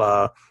 blah, blah,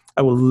 blah.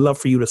 I would love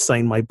for you to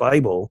sign my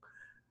Bible.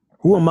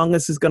 Who among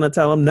us is going to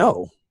tell him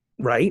no?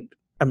 Right?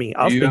 I mean,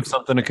 do you have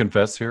something to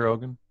confess here,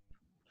 Ogun?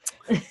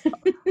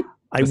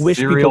 I wish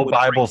serial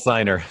Bible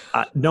signer.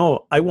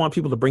 No, I want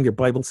people to bring their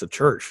Bibles to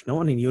church. No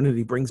one in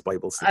Unity brings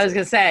Bibles to church. I was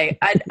going to say,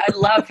 I'd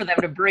love for them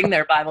to bring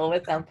their Bible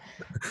with them.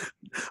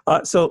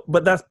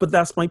 But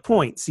that's my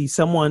point. See,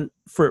 someone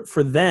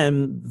for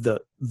them,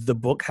 the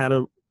book had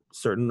a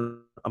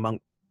certain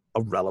amount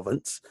of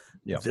relevance.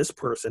 Yeah. This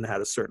person had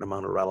a certain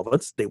amount of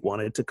relevance. They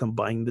wanted to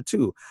combine the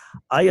two.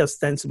 I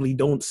ostensibly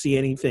don't see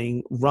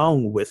anything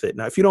wrong with it.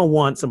 Now, if you don't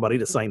want somebody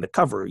to sign the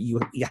cover, you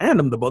hand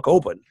them the book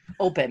open,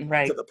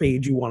 right, to the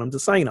page you want them to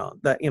sign on.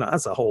 That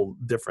that's a whole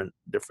different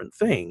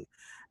thing.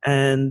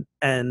 And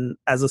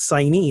as a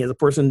signee, as a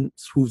person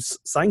who's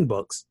signed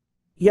books,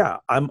 yeah,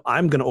 I'm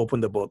going to open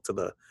the book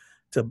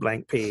to to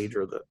blank page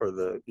or the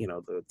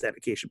the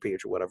dedication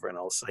page or whatever, and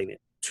I'll sign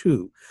it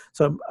too.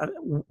 So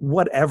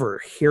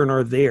whatever, here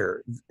nor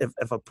there.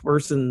 If a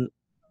person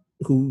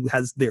who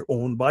has their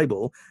own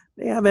Bible,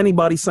 they have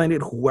anybody sign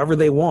it, whoever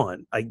they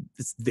want.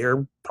 It's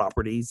their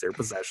property, it's their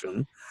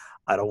possession.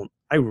 I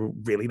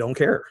really don't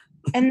care.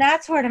 And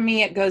that's where, to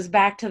me, it goes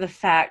back to the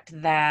fact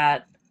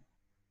that,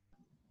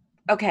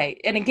 okay,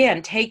 and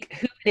again, take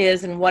who it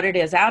is and what it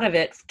is out of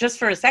it just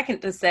for a second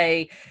to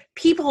say,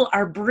 people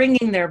are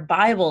bringing their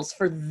Bibles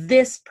for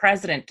this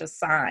president to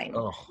sign,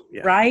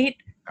 right?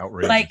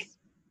 Outrageous. Like,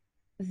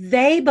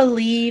 they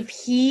believe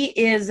he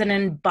is an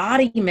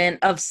embodiment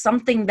of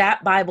something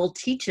that Bible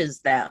teaches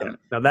them. Yeah.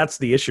 Now that's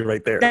the issue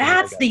right there.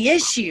 That's the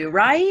issue,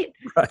 right?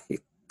 Right.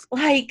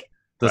 Like,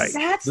 Right.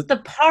 that's the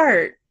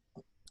part.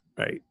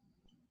 Right.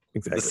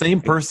 Exactly. The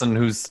same person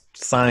who's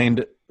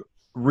signed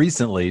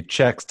recently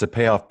checks to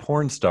pay off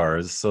porn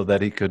stars so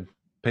that he could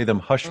pay them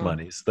hush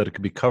money, so that it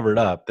could be covered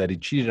up that he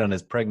cheated on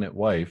his pregnant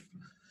wife.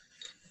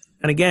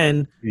 And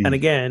again,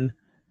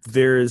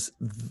 this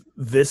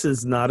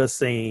is not a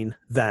saying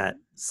that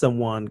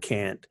someone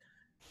can't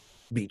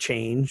be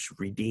changed,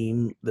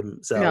 redeem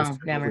themselves,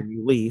 never. a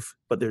new leaf,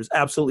 but there's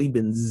absolutely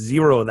been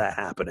zero of that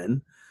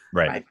happening.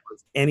 Right.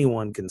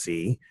 Anyone can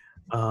see.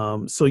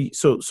 So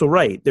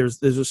right.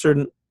 There's a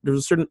certain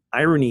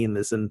irony in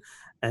this, and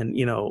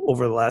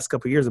over the last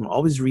couple of years, I'm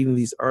always reading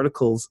these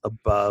articles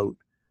about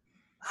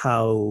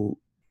how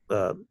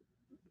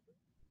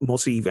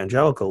mostly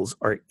evangelicals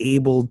are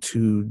able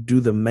to do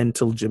the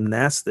mental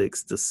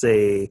gymnastics to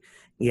say,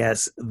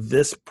 yes,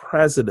 this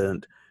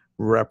president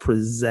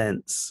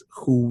represents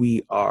who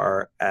we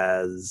are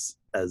as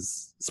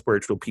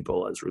spiritual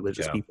people, as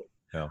religious people.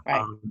 Yeah.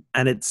 Right.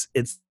 And it's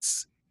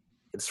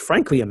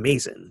frankly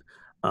amazing.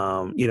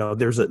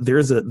 There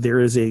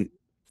is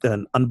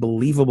an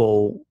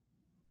unbelievable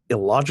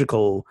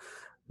illogical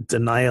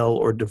denial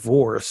or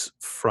divorce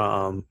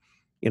from,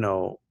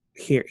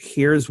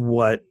 here's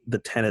what the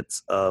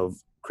tenets of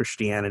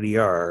Christianity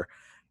are.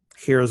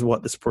 Here's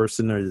what this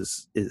person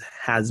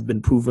has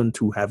been proven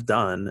to have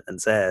done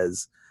and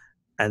says,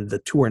 and the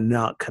two are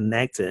not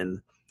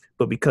connecting,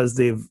 but because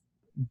of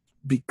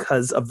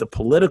the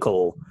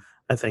political,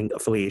 I think,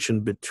 affiliation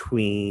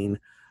between,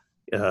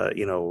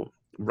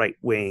 right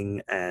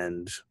wing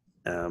and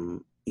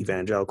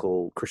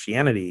evangelical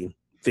Christianity,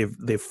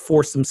 they've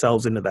forced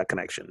themselves into that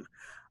connection.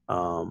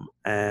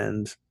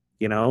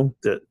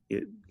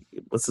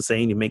 What's the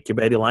saying? You make your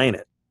bed, you lie in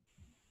it.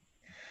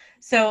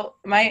 So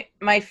my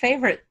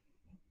favorite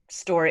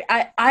story,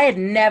 I had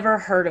never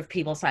heard of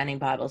people signing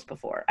Bibles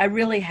before. I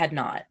really had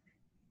not.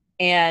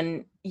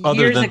 And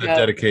Other than the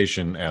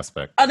dedication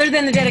aspect,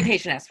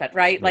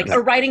 right? Like,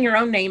 or writing your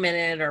own name in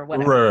it or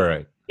whatever.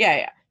 Right.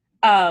 Yeah.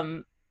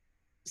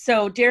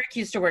 So Derek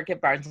used to work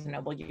at Barnes &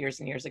 Noble years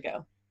and years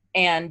ago,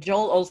 and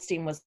Joel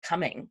Osteen was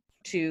coming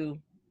to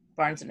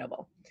Barnes &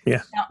 Noble.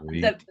 Yeah. Now,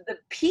 the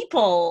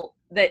people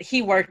that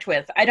he worked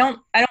with, I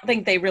don't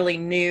think they really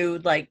knew,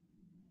 like,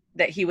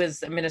 that he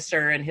was a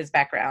minister and his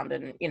background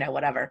and,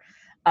 whatever.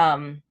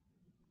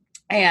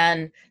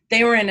 And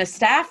they were in a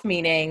staff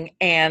meeting,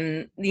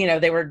 and,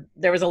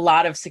 there was a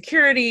lot of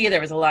security, there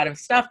was a lot of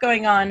stuff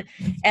going on.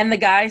 And the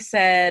guy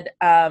said,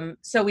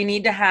 so we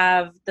need to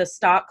have the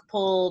stock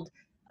pulled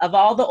of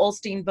all the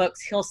Osteen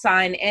books. He'll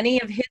sign any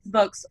of his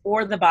books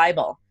or the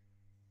Bible.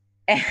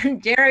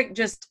 And Derek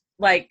just,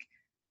 like,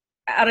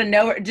 out of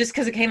nowhere, just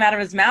because it came out of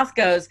his mouth,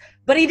 goes,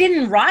 but he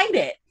didn't write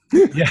it.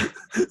 Yeah,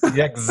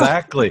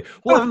 exactly.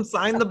 Well, have him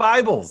sign the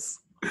Bibles.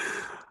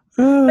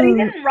 But he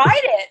didn't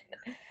write it.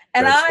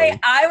 And That's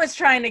I was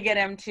trying to get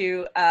him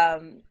to,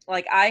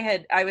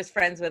 I was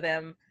friends with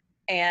him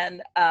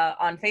and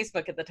on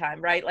Facebook at the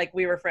time, right? Like,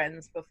 we were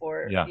friends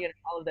before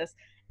all of this.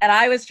 And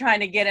I was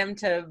trying to get him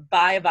to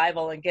buy a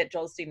Bible and get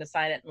Joel Osteen to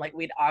sign it, and, like,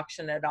 we'd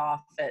auction it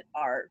off at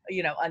our,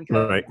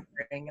 uncovering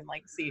and,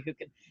 like, see who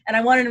could. And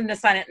I wanted him to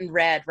sign it in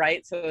red,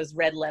 right? So it was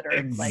red letter.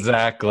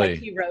 Exactly. Like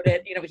he wrote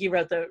it, he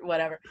wrote the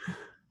whatever.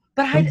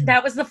 But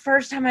that was the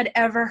first time I'd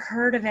ever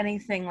heard of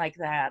anything like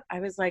that. I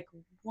was like,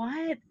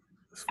 what?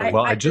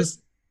 I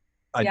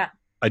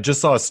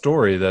just saw a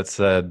story that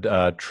said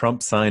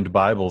Trump signed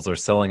Bibles are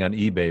selling on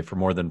eBay for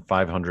more than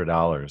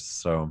 $500.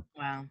 So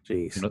wow,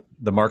 jeez,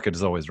 the market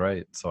is always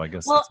right. So I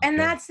guess. Well, and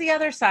that's the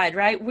other side,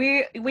 right?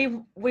 We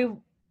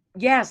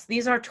yes,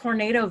 these are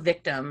tornado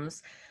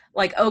victims,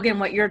 like Ogun,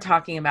 what you're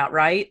talking about,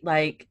 right?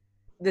 Like,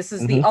 this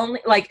is the only,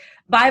 like,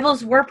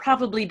 Bibles were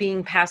probably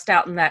being passed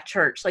out in that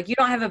church. Like, you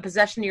don't have a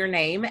possession of your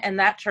name, and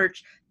that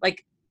church,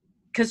 like,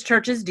 because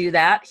churches do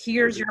that.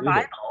 Here's your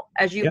Bible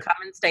as you come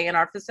and stay in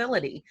our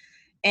facility.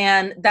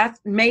 And that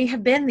may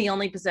have been the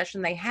only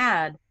possession they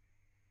had.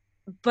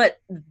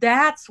 But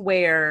that's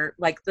where,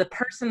 like, the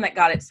person that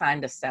got it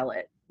signed to sell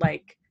it,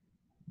 like,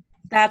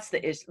 that's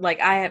the issue. Like,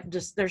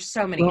 there's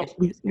so many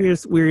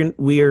issues.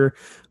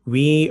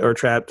 We are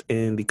trapped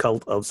in the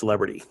cult of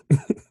celebrity.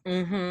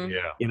 Mm-hmm.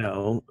 Yeah.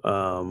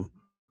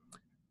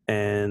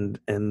 And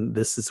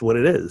this is what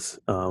it is.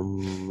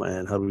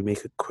 And how do we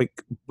make a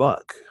quick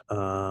buck?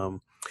 That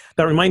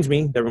reminds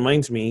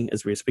me,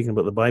 as we were speaking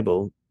about the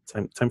Bible,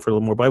 time for a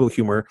little more Bible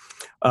humor.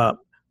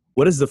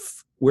 Where's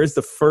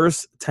the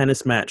first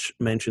tennis match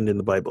mentioned in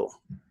the Bible?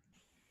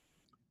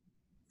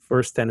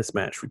 First tennis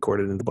match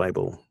recorded in the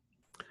Bible.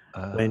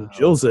 When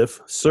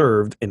Joseph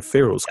served in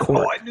Pharaoh's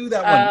court. I knew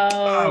that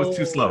one. I was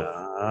too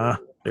slow.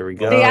 There we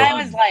go. See, I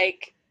was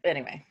like,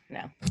 anyway,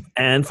 no.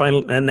 And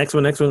next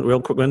one,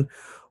 real quick one.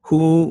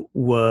 Who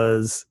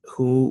was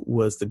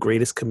the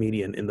greatest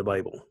comedian in the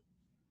Bible?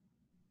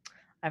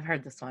 I've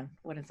heard this one.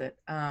 What is it?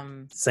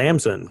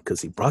 Samson, because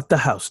he brought the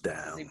house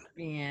down.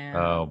 Yeah.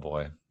 Oh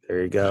boy.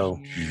 There you go.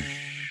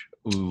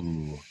 Yeah.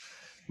 Ooh,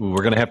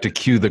 we're gonna have to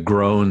cue the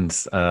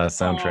groans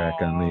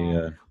soundtrack on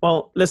the.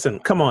 Well, listen,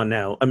 come on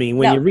now. I mean,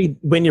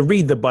 when you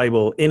read the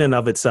Bible in and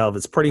of itself,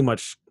 it's pretty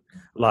much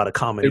a lot of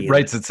comedy. It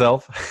writes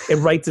itself. It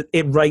writes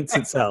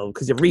itself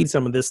because you read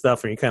some of this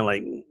stuff and you're kind of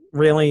like,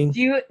 really?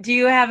 Do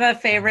you have a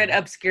favorite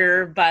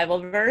obscure Bible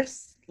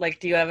verse? Like,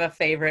 do you have a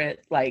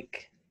favorite,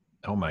 like,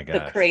 oh my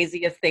god, the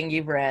craziest thing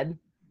you've read?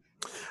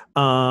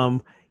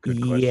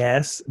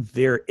 Yes,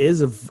 there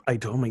is I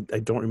don't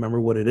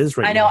remember what it is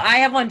right now. I know I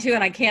have one too,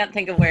 and I can't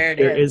think of where it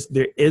is.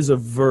 There is a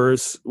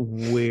verse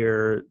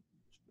where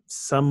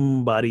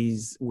some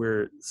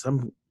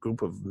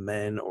group of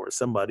men or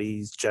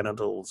somebody's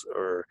genitals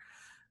are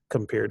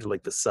compared to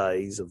like the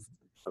size of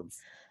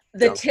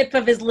the tip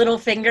of his little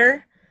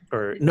finger.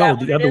 Or no,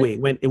 the other way.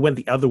 It went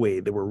the other way.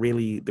 They were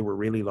really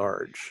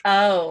large.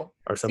 Oh,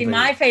 or something. See,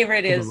 my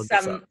favorite is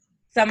somebody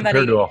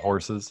compared to a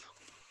horse's.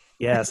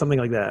 Yeah, something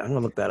like that. I'm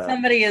gonna look that up.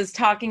 Somebody is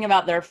talking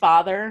about their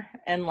father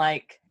and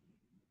like,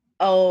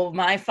 oh,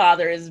 my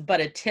father is but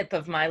a tip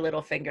of my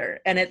little finger,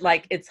 and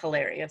it's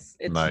hilarious.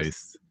 It's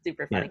nice,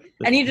 super funny,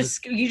 and you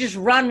just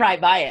run right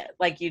by it,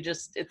 like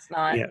it's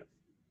not. Yeah.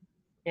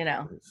 You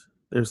know.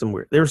 There's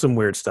some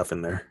weird stuff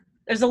in there.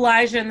 There's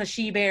Elijah and the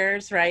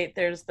she-bears, right?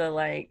 There's the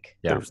like.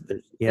 Yeah.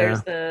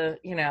 There's the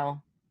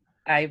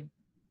I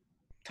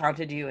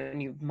taunted you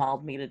and you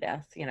mauled me to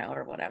death,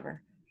 or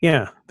whatever.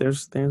 Yeah.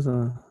 There's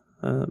a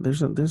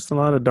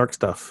lot of dark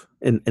stuff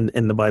in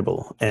the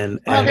Bible, and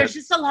there's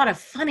just a lot of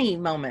funny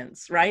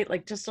moments, right?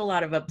 Like just a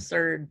lot of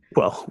absurd.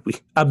 Well,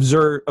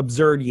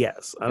 absurd,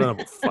 yes. I don't know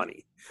about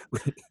funny.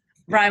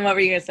 Brian, what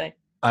were you gonna say?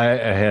 I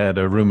had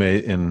a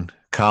roommate in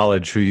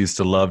college who used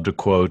to love to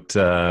quote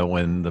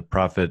when the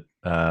prophet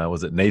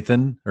was it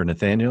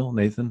Nathaniel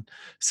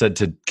said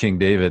to King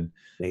David,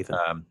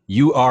 Nathan,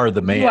 you are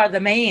the man. You are the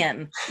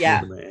man.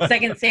 Yeah.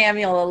 2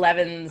 Samuel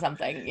 11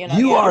 something.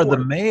 You are the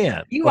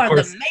man. You are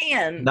the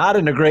man. Not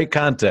in a great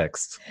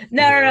context.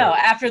 No.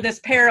 After this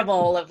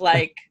parable of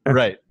like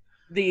right.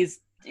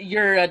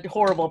 You're a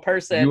horrible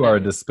person. You are a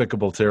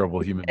despicable, terrible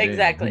human being.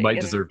 Exactly. Who might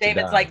deserve to die.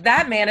 David's like,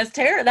 that man is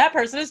terrible. That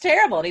person is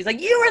terrible. And he's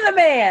like, you are the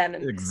man.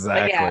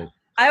 Exactly. Yeah.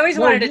 I always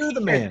wanted a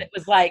t-shirt that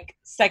was like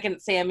 2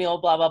 Samuel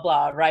blah blah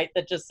blah, right?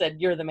 That just said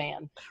you're the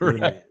man.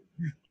 Right.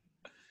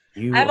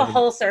 I have a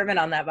whole sermon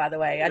on that, by the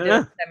way. I did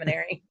a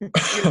seminary.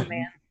 You're the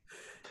man.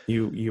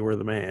 You were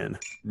the man.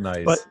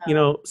 Nice. But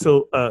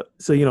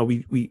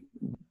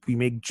we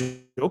make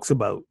jokes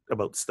about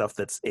stuff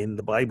that's in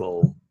the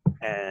Bible,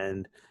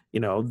 and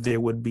there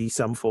would be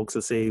some folks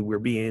that say we're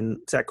being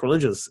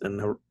sacrilegious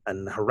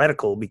and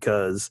heretical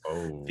because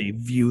they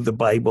view the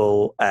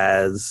Bible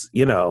as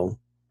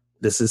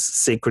this is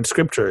sacred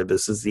scripture.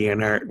 This is the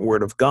inerrant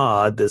word of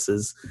God. This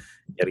is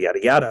yada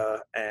yada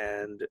yada,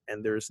 and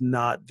there's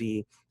not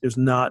the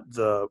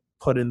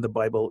put in the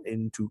Bible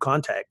into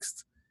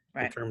context,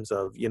 right, in terms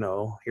of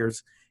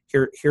here's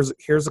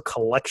a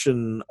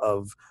collection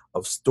of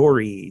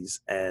stories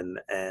and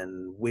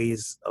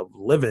ways of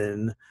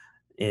living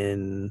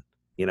in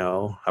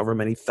however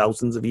many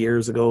thousands of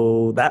years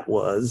ago that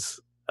was,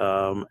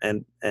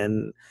 and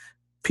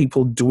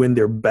people doing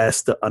their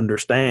best to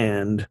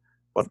understand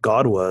what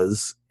God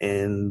was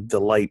in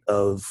the light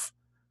of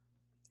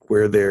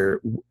where their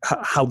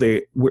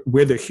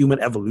human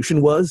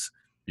evolution was.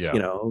 Yeah.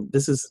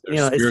 This is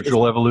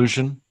spiritual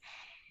evolution,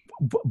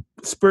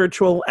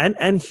 spiritual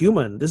and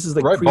human. This is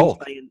like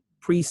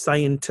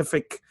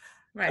pre-scientific,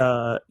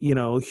 right.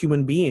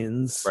 Human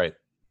beings, right,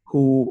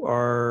 who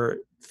are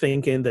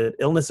thinking that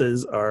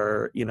illnesses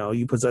are,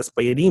 you possessed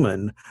by a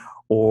demon,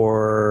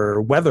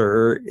 or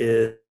weather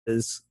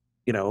is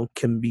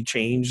can be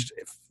changed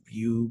if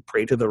you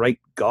pray to the right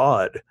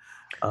God.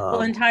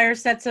 Entire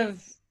sets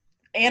of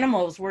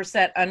animals were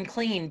set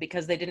unclean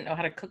because they didn't know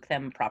how to cook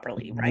them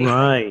properly, right?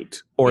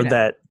 Right. Or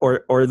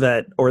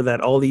that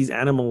all these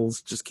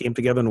animals just came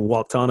together and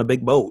walked on a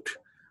big boat.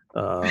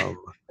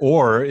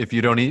 Or if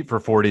you don't eat for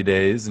 40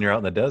 days and you're out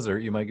in the desert,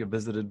 you might get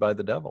visited by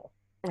the devil.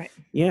 Right.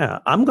 Yeah,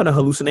 I'm going to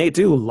hallucinate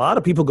too. A lot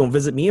of people going to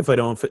visit me if I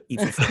don't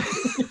eat for 40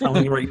 days. I'm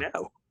telling you right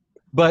now.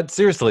 But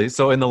seriously,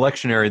 so in the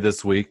lectionary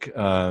this week,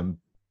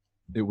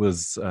 it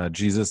was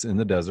Jesus in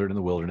the desert, in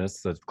the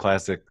wilderness, the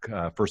classic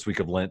first week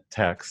of Lent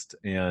text.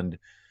 And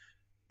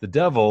the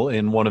devil,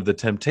 in one of the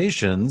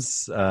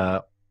temptations,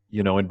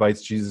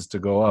 invites Jesus to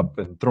go up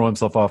and throw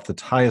himself off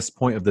the highest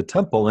point of the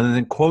temple, and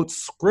then quotes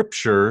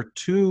scripture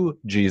to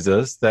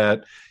Jesus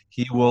that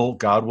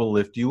God will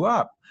lift you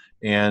up.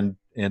 And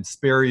and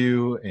spare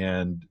you,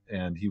 and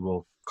he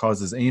will cause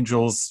his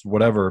angels,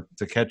 whatever,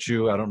 to catch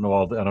you. I don't know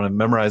I don't have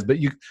memorized, but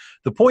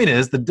the point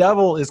is, the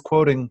devil is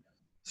quoting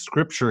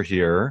scripture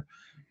here.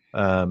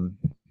 And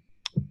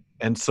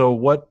so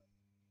what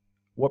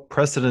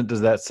precedent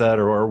does that set,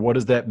 or what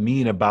does that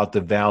mean about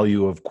the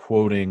value of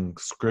quoting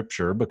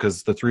scripture?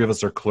 Because the three of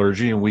us are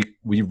clergy, and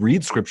we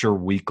read scripture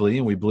weekly,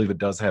 and we believe it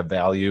does have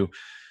value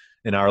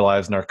in our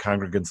lives and our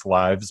congregants'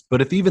 lives.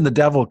 But if even the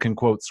devil can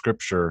quote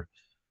scripture,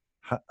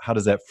 how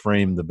does that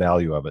frame the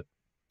value of it?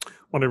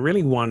 What I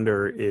really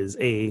wonder is,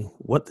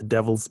 what the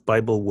devil's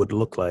Bible would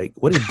look like.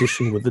 What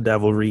edition would the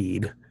devil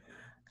read?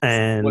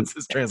 And what's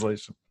his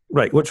translation?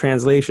 Right. What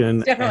translation?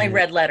 Definitely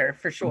red letter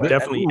for sure.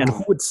 Definitely. And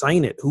who would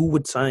sign it? Who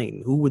would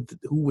sign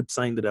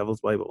the devil's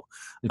Bible?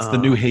 It's the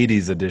new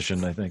Hades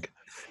edition, I think.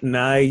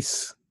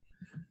 Nice.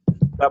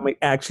 That might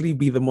actually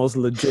be the most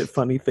legit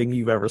funny thing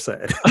you've ever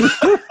said.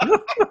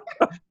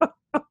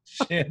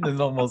 Shannon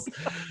almost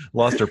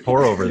lost her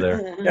pour over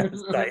there.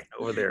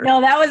 Over there.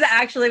 No, that was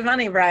actually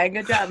funny, Brian.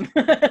 Good job.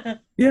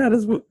 Yeah,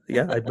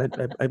 I bet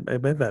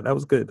that. That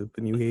was good.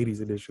 The new Hades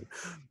edition.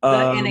 The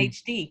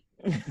NHD.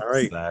 All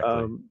right.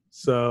 Exactly.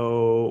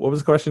 So what was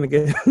the question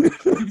again?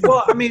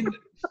 Well, I mean,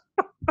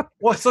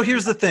 so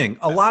here's the thing.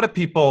 A lot of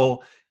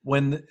people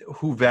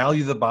who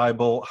value the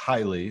Bible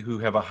highly, who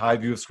have a high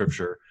view of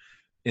scripture,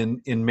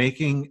 in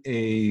making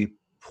a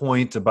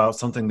point about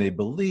something they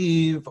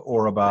believe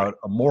or about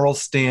a moral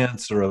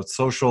stance or a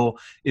social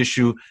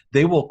issue,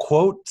 they will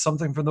quote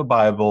something from the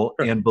Bible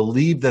and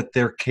believe that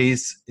their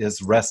case is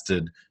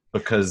rested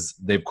because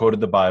they've quoted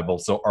the Bible,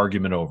 so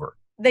argument over.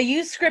 They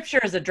use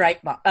scripture as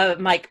a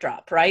mic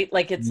drop, right?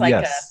 Like it's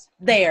like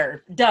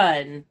there,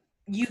 done.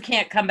 You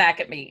can't come back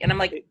at me. And I'm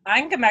like,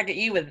 I can come back at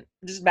you with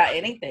just about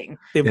anything.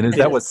 And is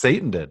that what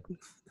Satan did?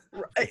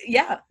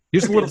 Yeah.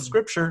 Here's a little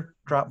scripture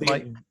drop.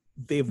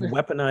 They've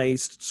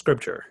weaponized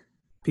scripture.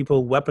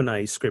 People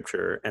weaponize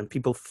scripture, and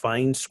people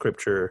find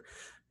scripture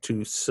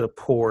to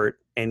support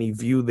any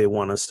view they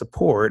want to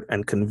support,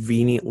 and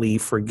conveniently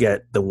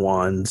forget the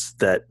ones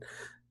that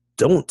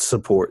don't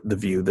support the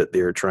view that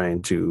they're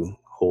trying to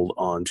hold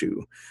on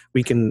to.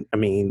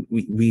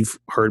 We've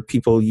heard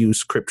people use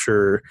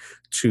scripture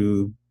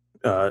to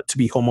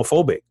be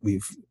homophobic.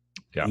 We've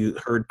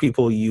heard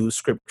people use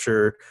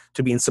scripture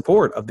to be in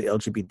support of the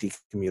LGBT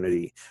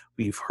community.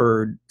 We've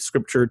heard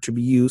scripture to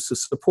be used to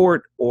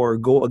support or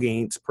go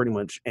against pretty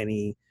much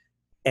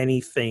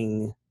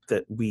anything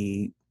that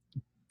we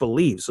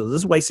believe. So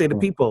this is why I say to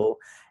people,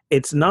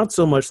 it's not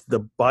so much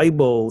the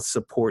Bible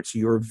supports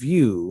your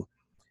view.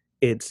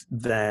 It's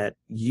that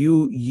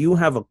you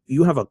have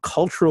a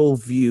cultural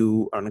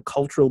view and a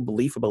cultural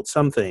belief about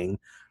something,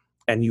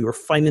 and you are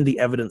finding the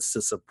evidence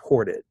to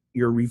support it.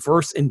 You're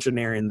reverse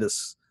engineering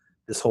this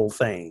whole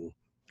thing.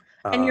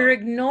 And you're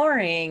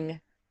ignoring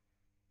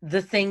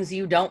the things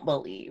you don't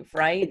believe,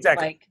 right?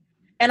 Exactly. Like,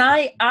 and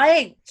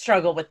I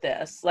struggle with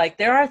this. Like,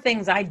 there are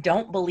things I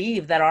don't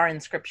believe that are in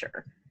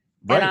scripture.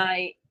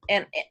 Right.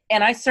 And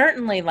I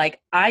certainly,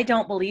 like, I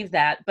don't believe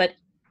that, but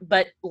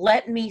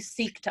let me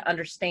seek to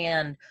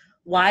understand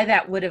why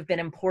that would have been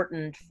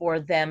important for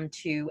them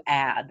to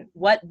add.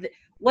 What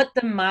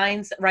the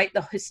mindset, right?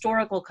 The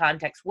historical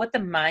context, what the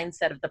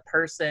mindset of the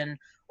person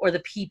or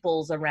the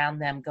peoples around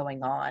them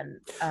going on.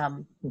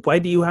 Why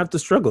do you have to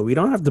struggle? We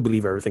don't have to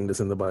believe everything that's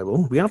in the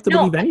Bible. We don't have to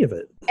believe any of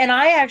it. And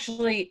I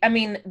actually,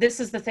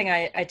 this is the thing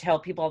I tell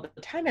people all the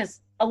time,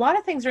 is a lot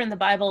of things are in the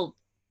Bible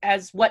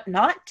as what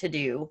not to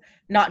do,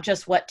 not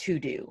just what to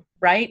do,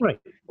 right? Right.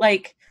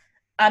 Like,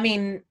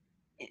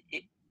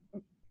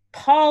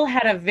 Paul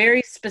had a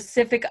very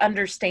specific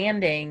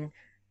understanding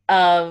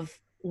of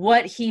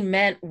what he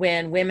meant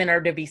when women are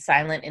to be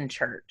silent in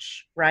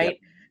church, right? Yep.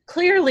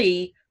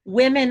 Clearly,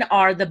 women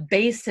are the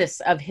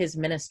basis of his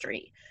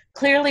ministry.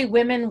 Clearly,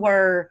 women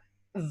were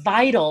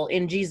vital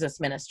in Jesus'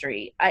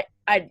 ministry.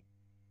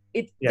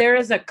 There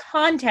is a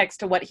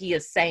context to what he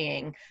is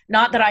saying.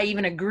 Not that I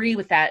even agree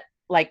with that,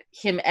 like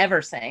him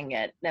ever saying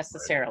it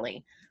necessarily,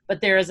 right.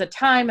 But there is a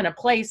time and a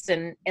place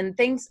and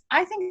things.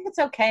 I think it's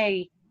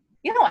okay.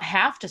 You don't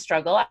have to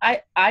struggle.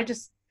 I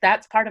just,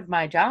 that's part of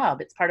my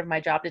job. It's part of my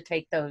job to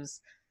take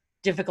those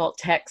difficult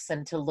texts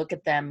and to look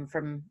at them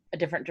from a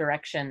different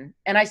direction.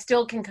 And I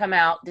still can come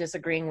out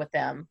disagreeing with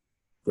them.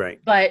 Right.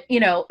 But,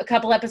 a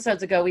couple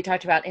episodes ago, we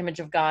talked about image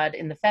of God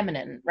in the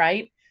feminine,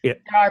 right? Yeah.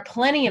 There are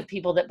plenty of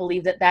people that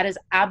believe that that is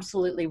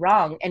absolutely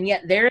wrong. And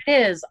yet there it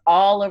is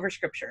all over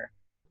scripture.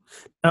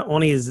 Not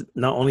only is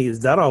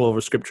that all over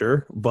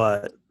scripture,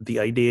 but the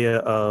idea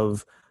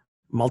of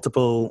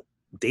multiple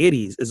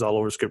deities is all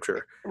over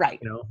scripture.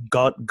 Right.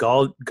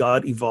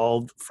 God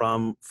evolved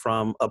from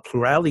a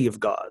plurality of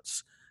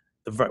gods.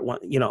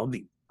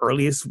 The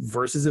earliest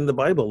verses in the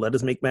Bible, let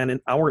us make man in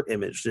our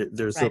image.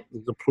 There's right.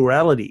 the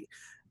plurality.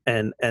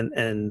 And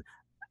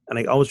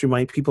I always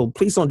remind people,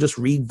 please don't just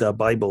read the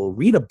Bible,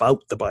 read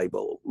about the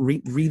Bible,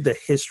 read the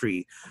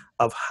history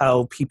of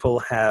how people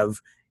have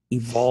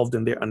evolved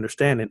in their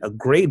understanding. A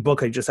great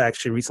book I just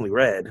actually recently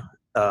read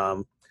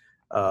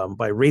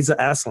by Reza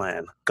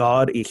Aslan,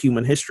 God, A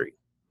Human History.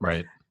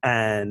 Right.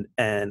 and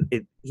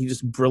he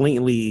just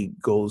brilliantly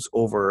goes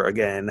over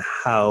again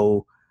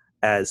how,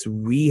 as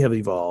we have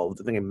evolved,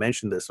 I think I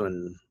mentioned this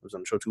when I was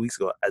on the show 2 weeks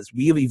ago, as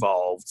we have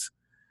evolved,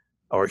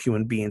 our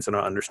human beings and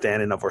our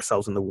understanding of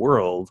ourselves in the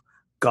world,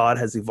 God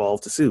has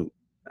evolved to suit.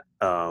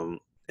 As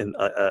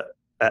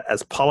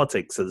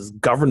politics, as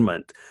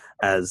government,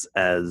 as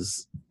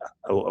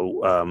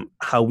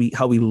how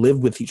we live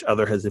with each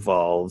other has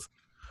evolved,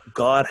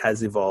 God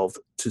has evolved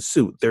to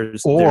suit.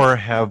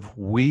 Have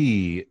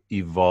we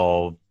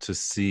evolved to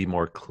see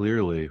more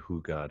clearly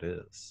who God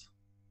is?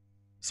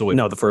 So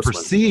it's the first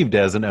perceived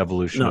as an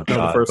evolution of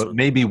God, but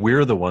maybe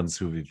we're the ones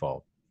who've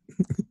evolved.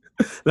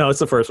 No, it's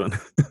the first one.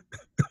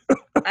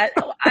 I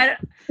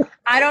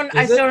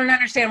still don't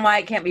understand why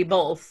it can't be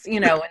both,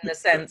 in the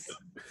sense.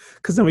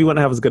 Because then we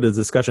wouldn't have as good a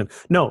discussion.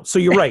 No, so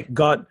you're right.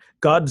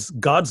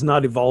 God's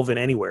not evolving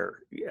anywhere.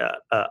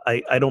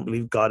 I don't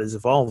believe God is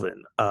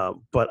evolving,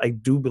 but I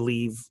do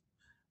believe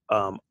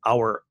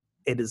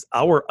it is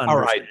our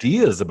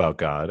ideas about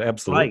God.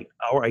 Absolutely, right.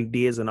 Our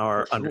ideas and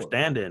our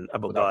understanding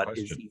about God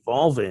is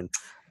evolving.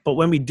 But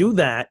when we do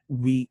that,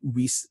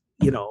 it's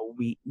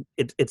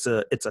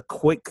a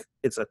quick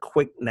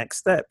next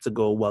step to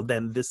go, well,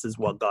 then this is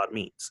what God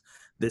means.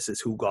 This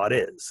is who God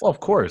is. Well, of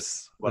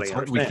course,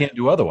 we can't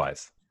do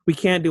otherwise. We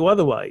can't do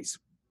otherwise.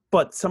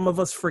 But some of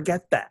us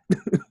forget that.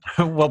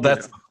 Well,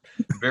 that's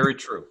very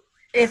true.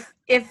 If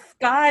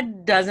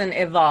God doesn't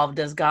evolve,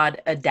 does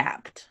God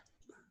adapt?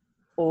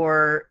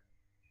 Or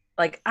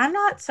I'm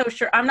not so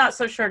sure. I'm not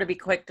so sure to be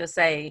quick to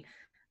say,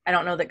 I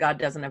don't know that God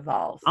doesn't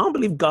evolve. I don't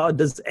believe God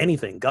does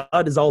anything.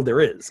 God is all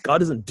there is. God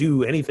doesn't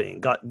do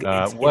anything.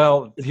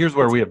 Here's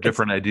where we have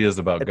different ideas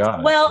about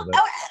God. Well,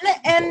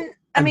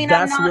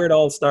 that's where it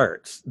all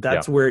starts.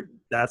 That's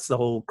the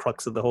whole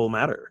crux of the whole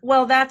matter.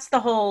 Well, that's the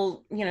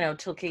whole,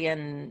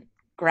 Tolkien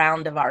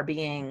ground of our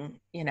being,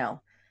 and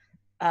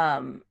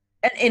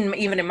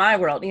even in my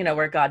world,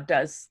 where God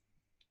does,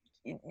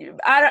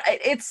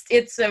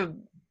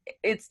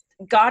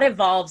 God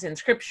evolves in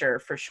scripture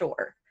for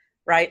sure.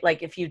 Right.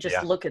 Like if you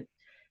just look at,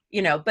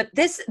 but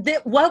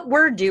what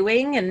we're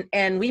doing,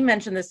 and we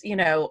mention this,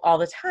 all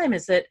the time,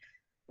 is that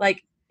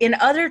like in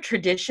other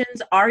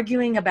traditions,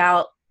 arguing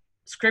about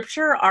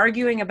scripture,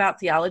 arguing about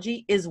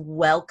theology is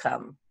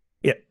welcome.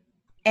 Yeah.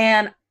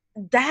 And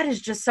that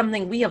is just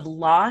something we have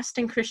lost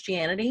in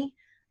Christianity.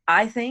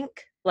 I think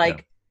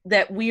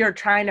that we are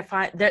trying to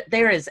find that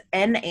there is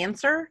an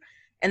answer,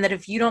 and that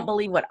if you don't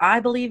believe what I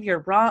believe,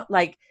 you're wrong.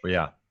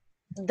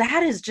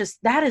 That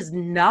is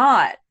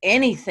not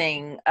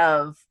anything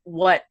of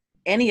what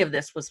any of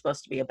this was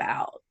supposed to be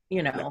about.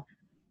 You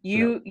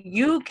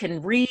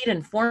can read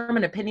and form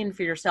an opinion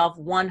for yourself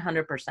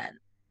 100%,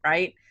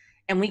 right?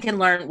 And we can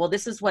learn, well,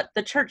 this is what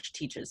the church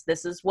teaches.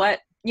 This is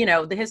what,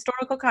 the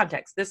historical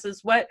context. This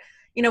is what,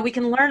 we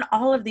can learn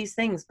all of these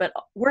things, but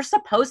we're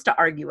supposed to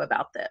argue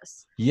about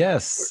this.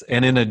 Yes.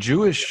 And in a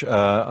Jewish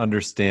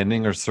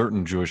understanding, or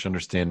certain Jewish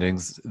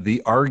understandings,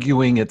 the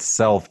arguing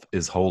itself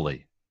is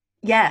holy.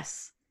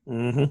 Yes.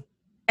 Mm-hmm.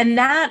 And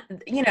that,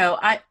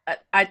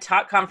 I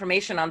taught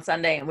confirmation on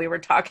Sunday, and we were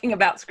talking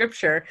about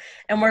scripture,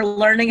 and we're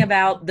learning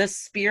about the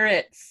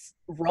Spirit's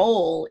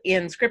role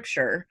in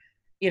scripture,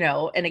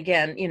 and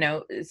again,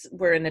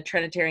 we're in a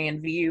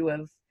Trinitarian view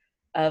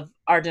of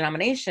our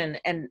denomination,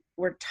 and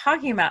we're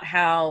talking about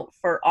how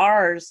for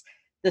ours,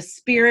 the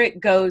Spirit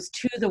goes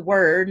to the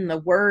Word, and the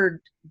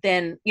Word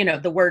then,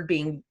 the Word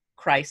being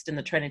Christ in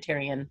the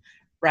Trinitarian,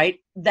 right?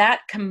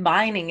 That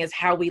combining is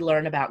how we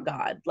learn about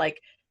God. Like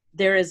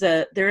there is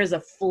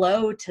a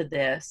flow to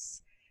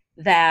this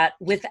that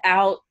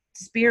without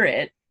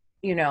Spirit,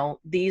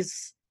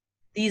 these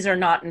are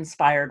not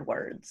inspired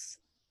words.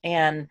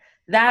 And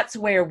that's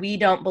where we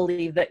don't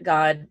believe that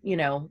God,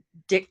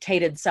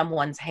 dictated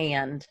someone's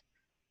hand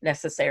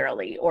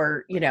necessarily,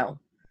 or,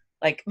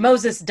 like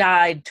Moses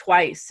died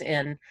twice,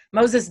 and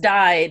Moses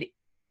died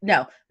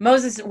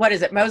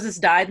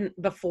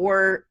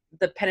before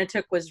the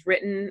Pentateuch was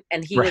written,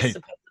 and he was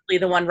supposedly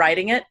the one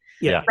writing it.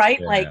 Yeah. Right.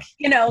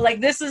 Yeah.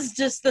 This is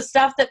just the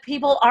stuff that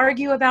people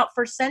argue about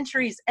for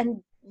centuries, and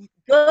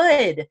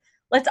good.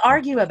 Let's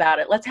argue about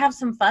it. Let's have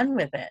some fun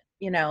with it.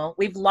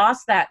 We've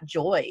lost that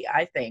joy,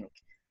 I think,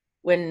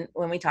 when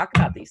we talk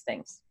about these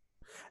things.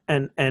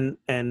 And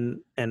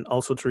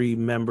also to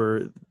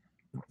remember,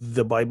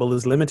 the Bible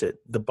is limited.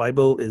 The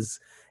Bible is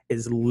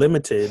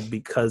limited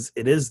because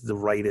it is the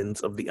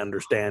writings of the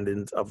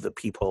understandings of the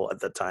people at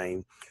the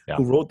time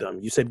who wrote them.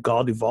 You said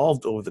God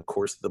evolved over the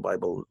course of the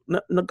Bible. No,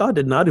 God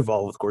did not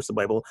evolve over the course of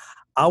the Bible.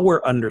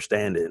 Our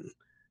understanding,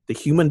 the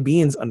human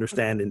being's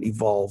understanding,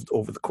 evolved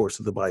over the course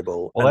of the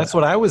Bible. Well, that's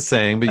what I was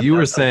saying, but you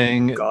were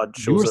saying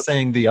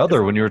saying the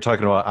other when you were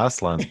talking about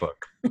Aslan's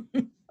book.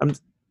 I'm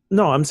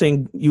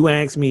saying you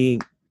asked me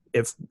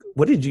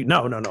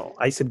No.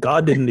 I said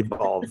God didn't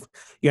evolve.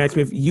 You asked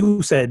me if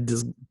you said,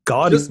 does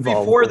God just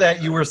evolve? Before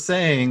that, you were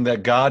saying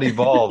that God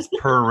evolves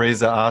per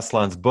Reza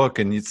Aslan's book,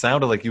 and it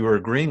sounded like you were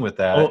agreeing with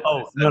that.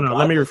 No.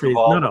 Let me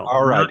rephrase. No.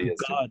 Our ideas.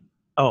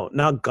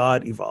 Now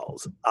God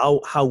evolves.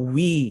 How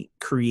we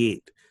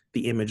create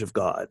the image of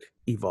God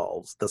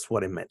evolves. That's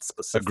what I meant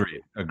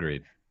specifically.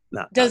 Agreed.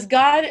 Does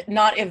God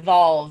not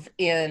evolve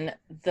in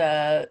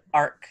the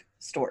Ark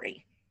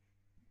story?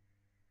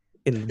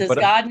 Does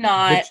God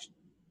not?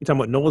 You talking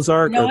about Noah's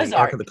Ark or the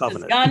Ark of the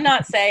Covenant? Does God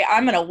not say,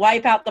 "I'm going to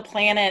wipe out the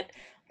planet"?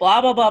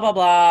 Blah blah blah blah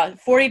blah.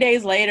 40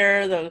 days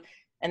later,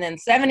 and then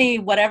 70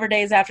 whatever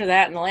days after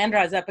that, and the land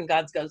dries up, and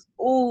God goes,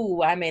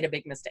 "Oh, I made a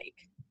big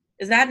mistake."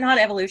 Is that not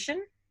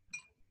evolution?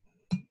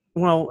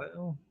 Well,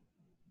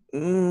 I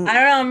don't know.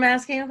 I'm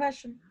asking a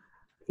question.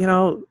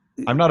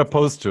 I'm not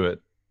opposed to it.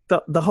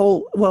 The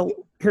whole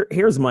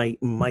here's my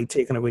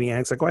take on it when you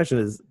ask that question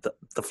is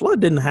the flood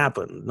didn't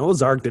happen.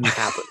 Noah's Ark didn't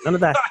happen. None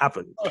of that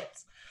happened.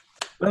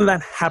 None of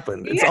that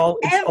happened.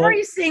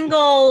 Every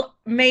single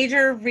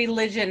major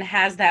religion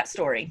has that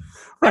story.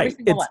 Right.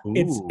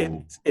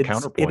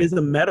 It is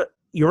a meta.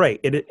 You're right.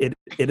 It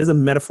is a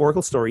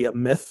metaphorical story, a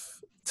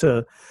myth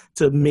to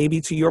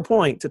maybe to your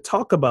point to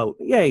talk about.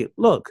 Yay!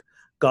 Look,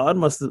 God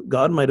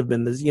might have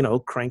been this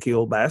cranky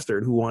old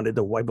bastard who wanted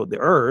to wipe out the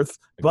earth,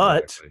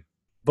 but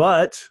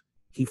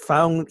he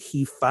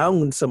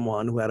found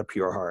someone who had a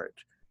pure heart,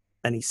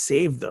 and he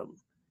saved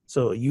them.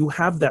 So you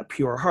have that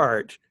pure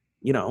heart.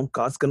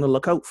 God's going to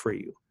look out for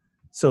you.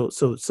 So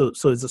it's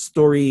a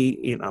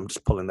story, I'm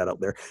just pulling that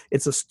out there.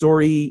 It's a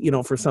story,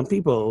 for some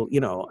people,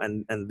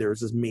 and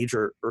there's this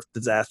major earth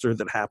disaster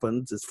that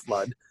happens, this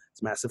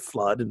massive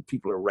flood, and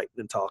people are writing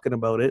and talking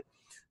about it.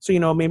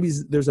 So, maybe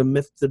there's a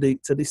myth to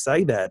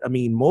decide that. I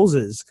mean,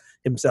 Moses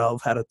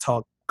himself had to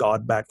talk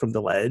God back from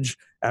the ledge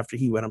after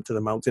he went up to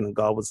the mountain, and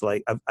God was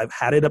like, I've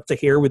had it up to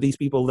here with these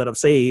people that I've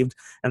saved,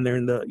 and they're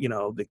in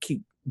they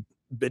keep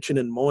bitching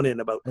and moaning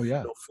about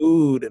no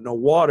food and no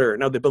water.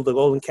 Now they built a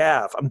golden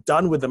calf. I'm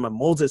done with them. And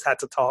Moses had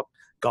to talk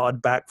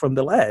God back from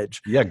the ledge.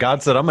 Yeah,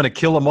 God said, I'm going to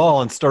kill them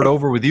all and start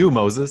over with you,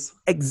 Moses.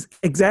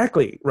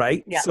 Exactly,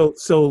 right? Yeah.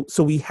 So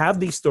we have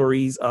these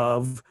stories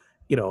of,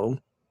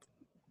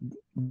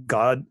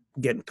 God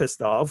getting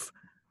pissed off,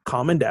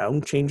 calming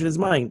down, changing his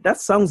mind.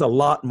 That sounds a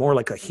lot more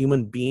like a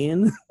human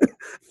being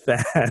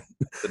than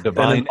the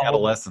divine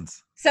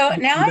adolescence. So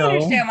now I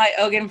understand why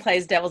Ogun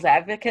plays devil's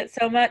advocate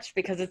so much,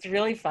 because it's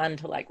really fun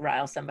to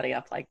rile somebody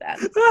up like that.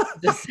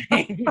 Just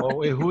saying. Oh,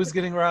 wait, who's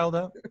getting riled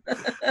up?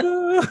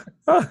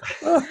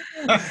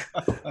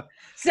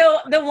 So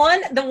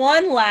the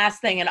one last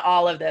thing in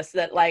all of this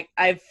that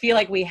I feel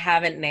like we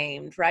haven't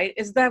named, right,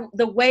 is that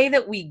the way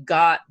that we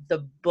got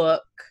the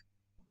book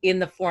in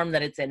the form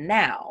that it's in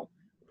now,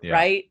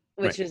 right?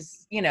 Which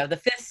is, the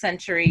 5th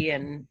century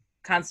and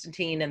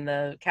Constantine and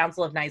the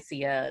Council of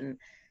Nicaea, and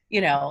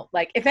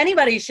if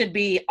anybody should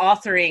be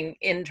authoring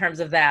in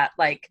terms of that,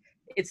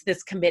 it's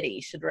this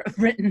committee should have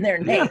written their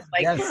name.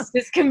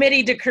 This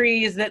committee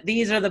decrees that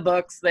these are the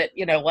books that,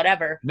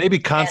 whatever. Maybe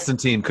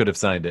Constantine could have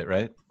signed it,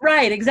 right?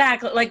 Right,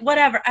 exactly.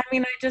 Whatever. I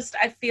mean,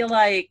 I feel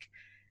like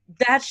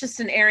that's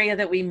just an area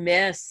that we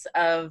miss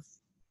of,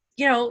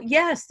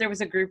 yes, there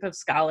was a group of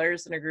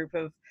scholars and a group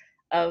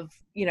of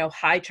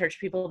high church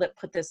people that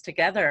put this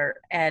together.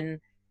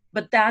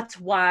 But that's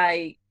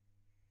why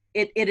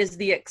it is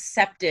the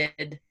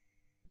accepted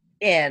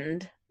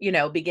end,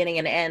 beginning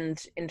and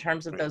end in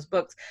terms of those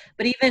books.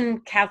 But even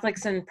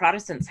Catholics and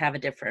Protestants have a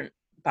different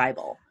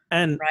Bible.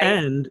 And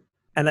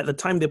at the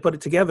time they put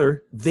it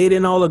together, they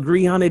didn't all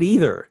agree on it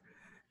either.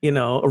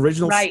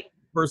 Original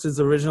versus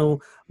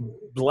original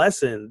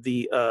blessing,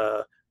 the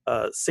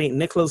Saint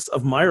Nicholas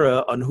of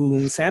Myra, on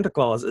whom Santa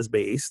Claus is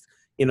based,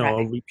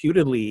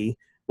 reputedly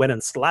went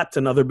and slapped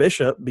another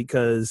bishop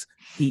because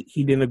he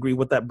didn't agree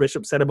what that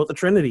bishop said about the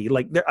Trinity.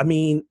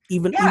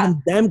 Even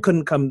them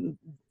couldn't come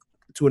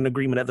to an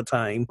agreement at the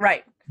time.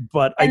 Right.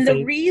 But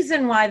the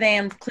reason why they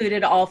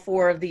included all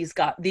 4 of these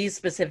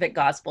specific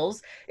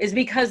gospels is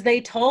because they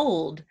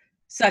told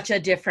such a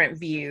different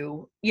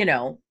view,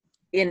 in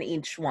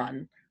each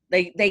one.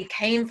 They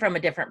came from a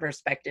different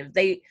perspective.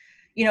 They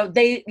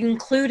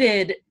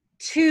included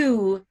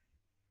 2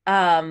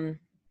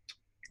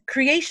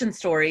 creation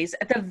stories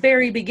at the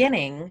very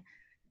beginning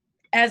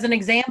as an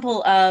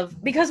example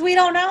of, because we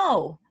don't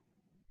know.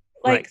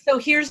 So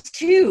here's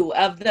 2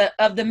 of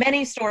the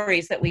many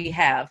stories that we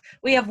have.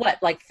 We have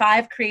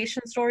 5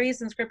 creation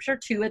stories in scripture,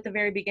 2 at the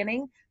very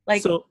beginning.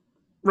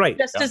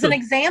 Just as an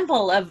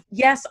example of,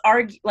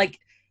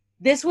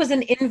 this was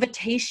an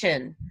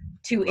invitation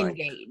to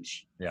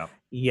engage. Yeah.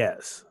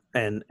 Yes.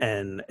 And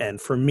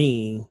for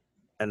me,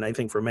 and I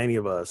think for many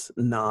of us,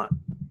 not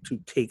to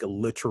take it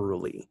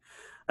literally.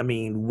 I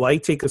mean, why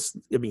take us?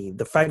 I mean,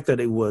 the fact that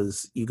it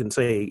was, you can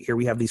say, here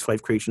we have these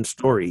 5 creation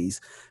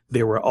stories.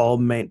 They were all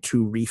meant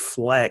to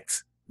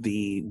reflect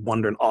the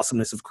wonder and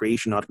awesomeness of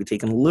creation, not to be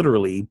taken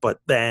literally. But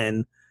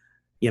then,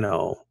 we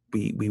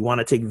want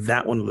to take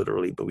that one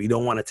literally, but we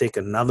don't want to take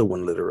another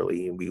one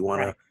literally. And we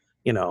want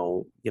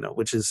to,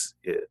 which is,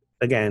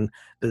 again,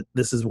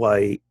 this is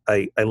why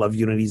I love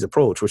Unity's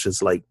approach, which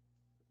is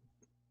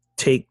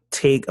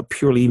take a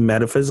purely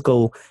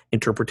metaphysical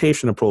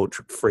interpretation approach,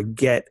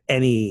 forget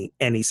any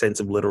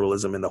sense of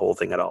literalism in the whole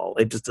thing at all.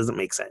 It just doesn't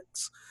make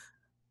sense.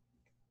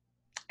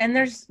 And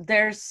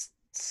there's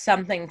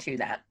something to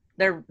that.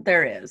 There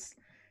is.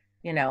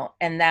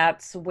 and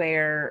that's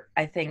where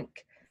I think,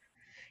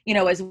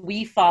 as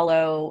we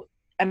follow,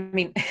 I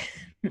mean,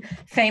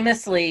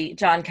 famously,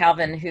 John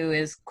Calvin, who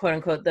is quote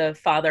unquote the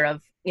father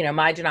of,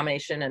 my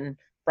denomination, and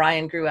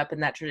Brian grew up in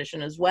that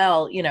tradition as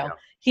well.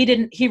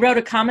 He wrote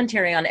a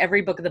commentary on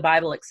every book of the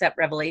Bible except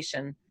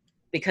Revelation,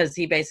 because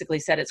he basically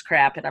said it's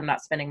crap and I'm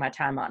not spending my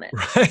time on it.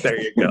 Right. There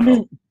you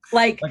go.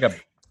 I got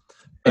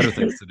better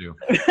things to do.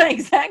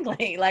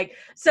 Exactly.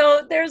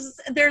 So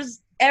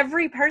there's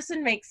every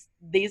person makes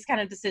these kind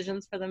of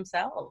decisions for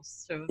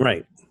themselves. So,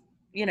 right.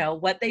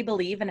 What they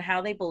believe and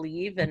how they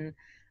believe and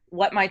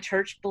what my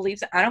church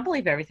believes. I don't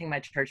believe everything my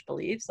church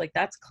believes.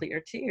 That's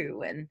clear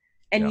too.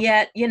 And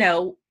yet,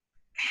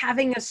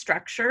 having a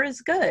structure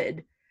is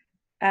good.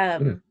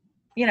 I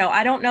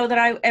don't know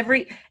that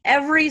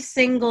every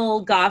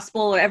single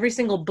gospel or every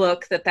single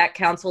book that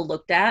council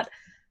looked at,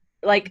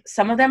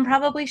 some of them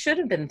probably should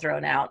have been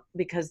thrown out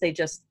because they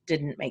just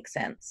didn't make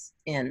sense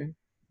in,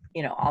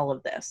 all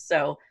of this.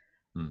 So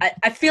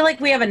I feel like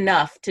we have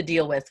enough to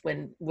deal with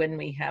when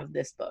we have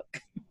this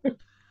book.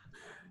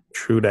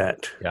 True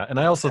that. Yeah, and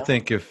I also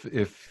think if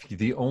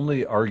the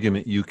only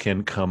argument you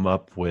can come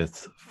up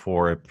with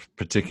for a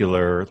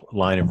particular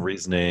line of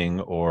reasoning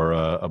or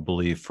a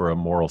belief for a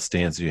moral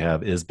stance you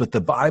have is, but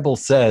the Bible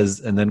says,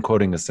 and then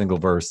quoting a single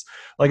verse,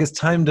 it's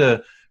time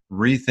to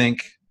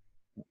rethink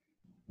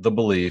the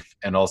belief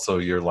and also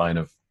your line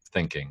of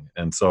thinking.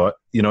 And so,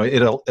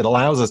 it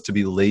allows us to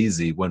be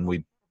lazy when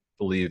we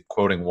believe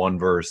quoting one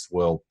verse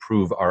will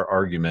prove our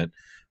argument.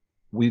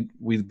 We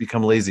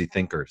become lazy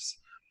thinkers.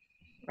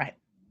 Right.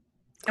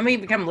 And we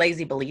become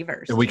lazy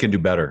believers. And we can do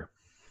better.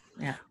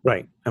 Yeah.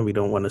 Right. And we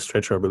don't want to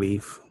stretch our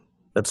belief.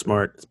 That's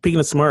smart.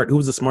 Speaking of smart, who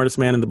was the smartest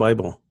man in the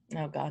Bible?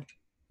 Oh, God.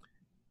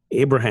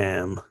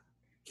 Abraham.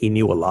 He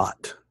knew a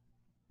lot.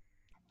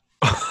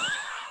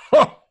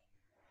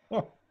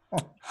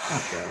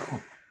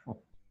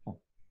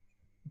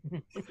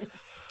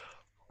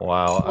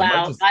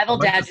 Wow. Bible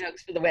dad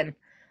jokes for the win.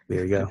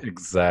 There you go.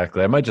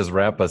 Exactly. I might just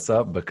wrap us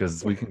up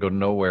because we can go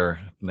nowhere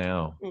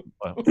now.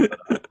 Wow.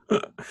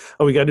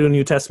 Oh, we got to do a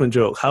New Testament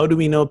joke. How do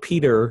we know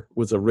Peter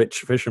was a rich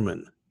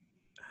fisherman?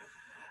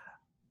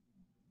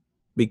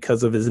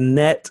 Because of his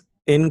net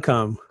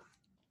income.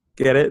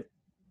 Get it?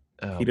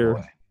 Oh, Peter,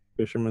 boy.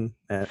 fisherman,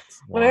 net.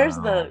 Where's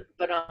the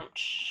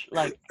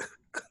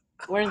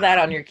where's that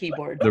on your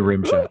keyboard? The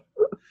rim shot.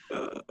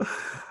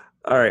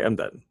 All right, I'm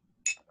done.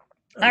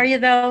 Are you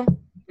though?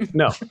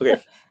 No. Okay.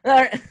 All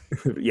right.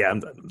 Yeah, I'm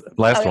done.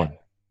 Last Okay. one.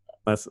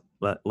 Last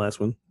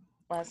one.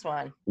 Last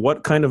one.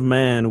 What kind of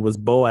man was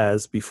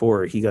Boaz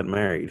before he got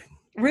married?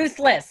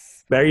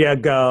 Ruthless. There you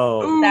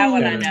go. That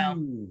one I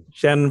know.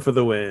 Shannon for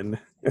the win.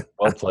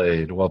 Well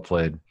played. Well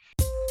played.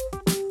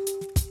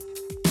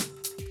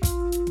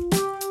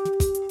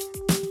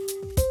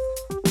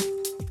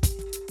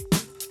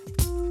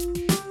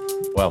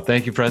 Well,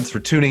 thank you, friends, for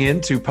tuning in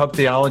to Pub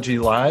Theology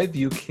Live.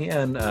 You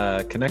can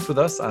connect with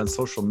us on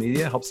social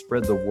media, help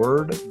spread the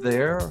word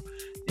there.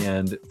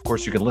 And, of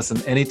course, you can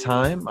listen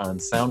anytime on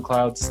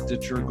SoundCloud,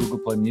 Stitcher, Google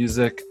Play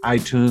Music,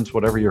 iTunes,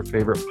 whatever your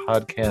favorite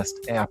podcast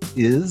app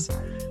is.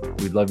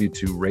 We'd love you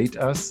to rate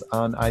us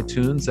on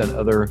iTunes and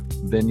other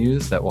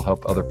venues. That will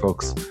help other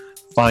folks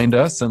find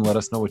us and let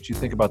us know what you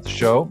think about the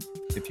show.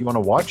 If you want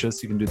to watch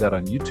us, you can do that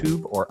on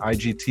YouTube or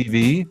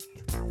IGTV.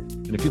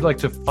 And if you'd like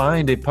to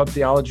find a Pub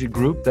Theology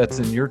group that's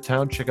in your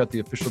town, check out the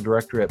official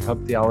directory at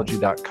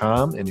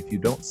pubtheology.com. And if you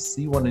don't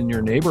see one in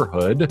your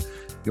neighborhood,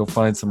 you'll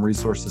find some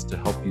resources to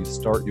help you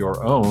start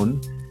your own.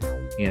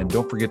 And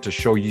don't forget to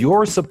show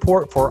your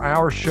support for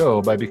our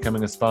show by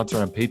becoming a sponsor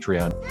on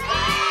Patreon.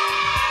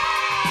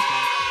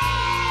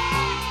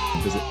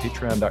 Visit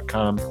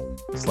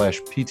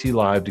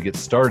patreon.com/PTLive to get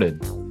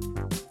started.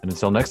 And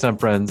until next time,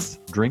 friends,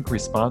 drink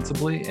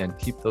responsibly and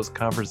keep those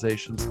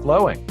conversations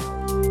flowing.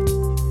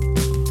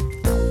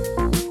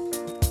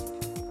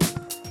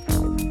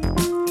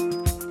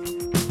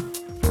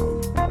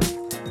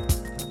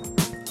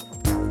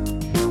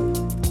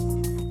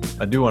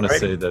 I do want to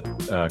say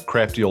that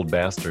Crafty Old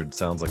Bastard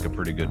sounds like a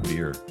pretty good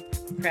beer.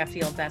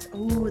 Crafty Old Bastard.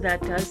 Ooh,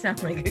 that does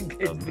sound like a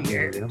good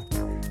beer.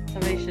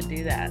 Somebody should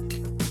do that.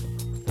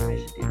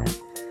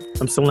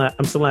 I'm still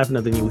laughing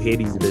at the new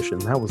Hades edition.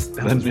 That was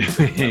Yeah.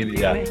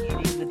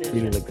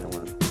 really like that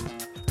one.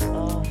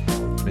 Oh.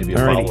 Maybe a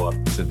follow-up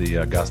to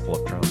the Gospel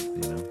of Trump,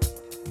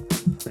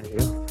 There you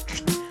go.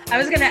 I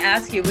was going to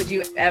ask you, would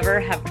you ever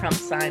have Trump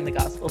sign the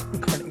gospel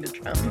according to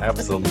Trump?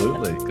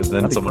 Absolutely, because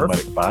then That'd be someone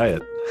perfect. might buy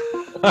it.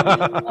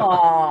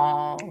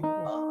 Oh.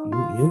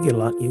 You get a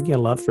lot. You get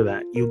a lot for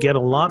that. You get a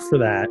lot for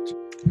that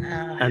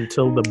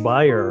until the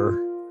buyer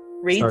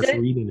Reads starts it?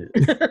 reading it,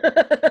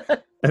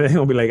 and then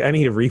he'll be like, "I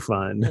need a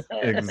refund."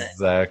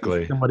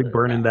 Exactly. Somebody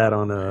burning that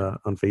on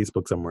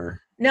Facebook somewhere.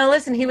 No,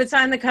 listen, he would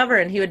sign the cover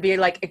and he would be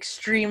like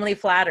extremely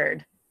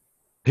flattered.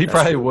 He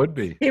probably would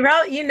be. He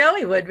wrote, he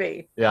would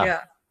be.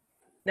 Yeah.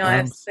 No,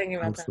 I was thinking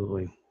about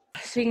Absolutely.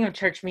 that. Speaking of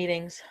church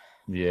meetings,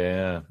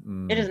 Yeah.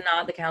 it is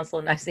not the Council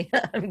of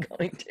Nicaea I'm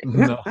going to.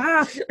 No.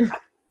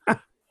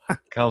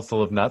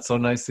 Council of Not So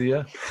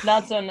Nicaea.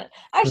 Not so.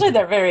 Actually,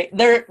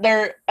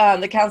 they're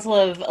the Council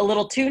of a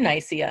little too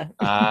Nicaea.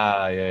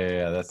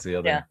 Yeah. That's the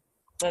other. Yeah,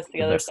 that's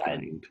the other side.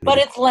 Kind. But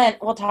it's Lent.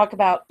 We'll talk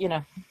about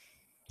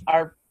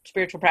our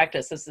spiritual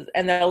practice.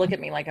 And they'll look at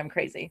me like I'm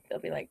crazy. They'll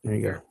be like, there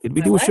you go. Did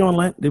we do a show on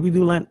Lent? Did we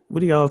do Lent?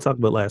 What do y'all talk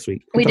about last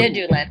week? We did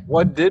do Lent.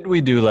 What did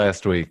we do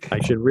last week? I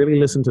should really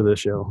listen to this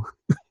show.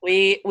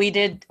 We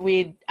did.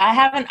 I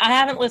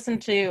haven't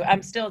listened to.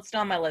 It's still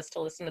on my list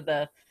to listen to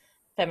the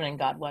Feminine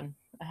God one.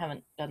 I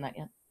haven't done that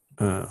yet.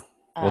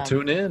 Well,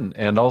 tune in.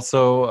 And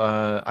also,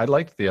 I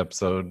liked the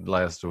episode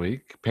last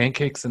week.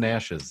 Pancakes and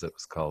Ashes, it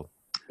was called.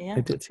 Yeah,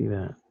 I did see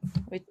that.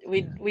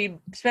 We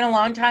spent a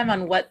long time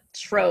on what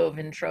Shrove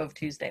and Shrove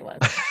Tuesday was.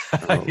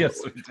 Yes,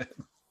 we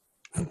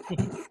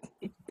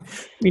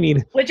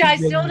did. Which I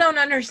still don't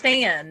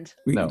understand.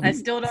 No. I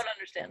still don't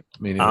understand.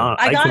 Me neither.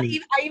 I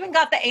even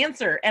got the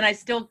answer, and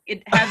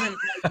it hasn't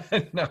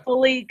No.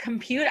 fully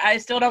computed. I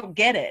still don't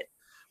get it.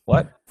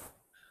 What?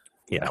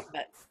 Yeah.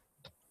 But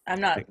I'm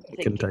not. I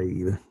couldn't tell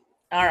you either.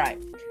 All right.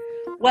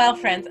 Well,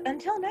 friends,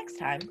 until next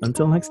time.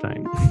 Until next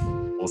time.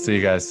 We'll see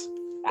you guys.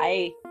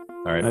 Bye.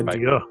 All right. Bye.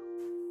 Adieu.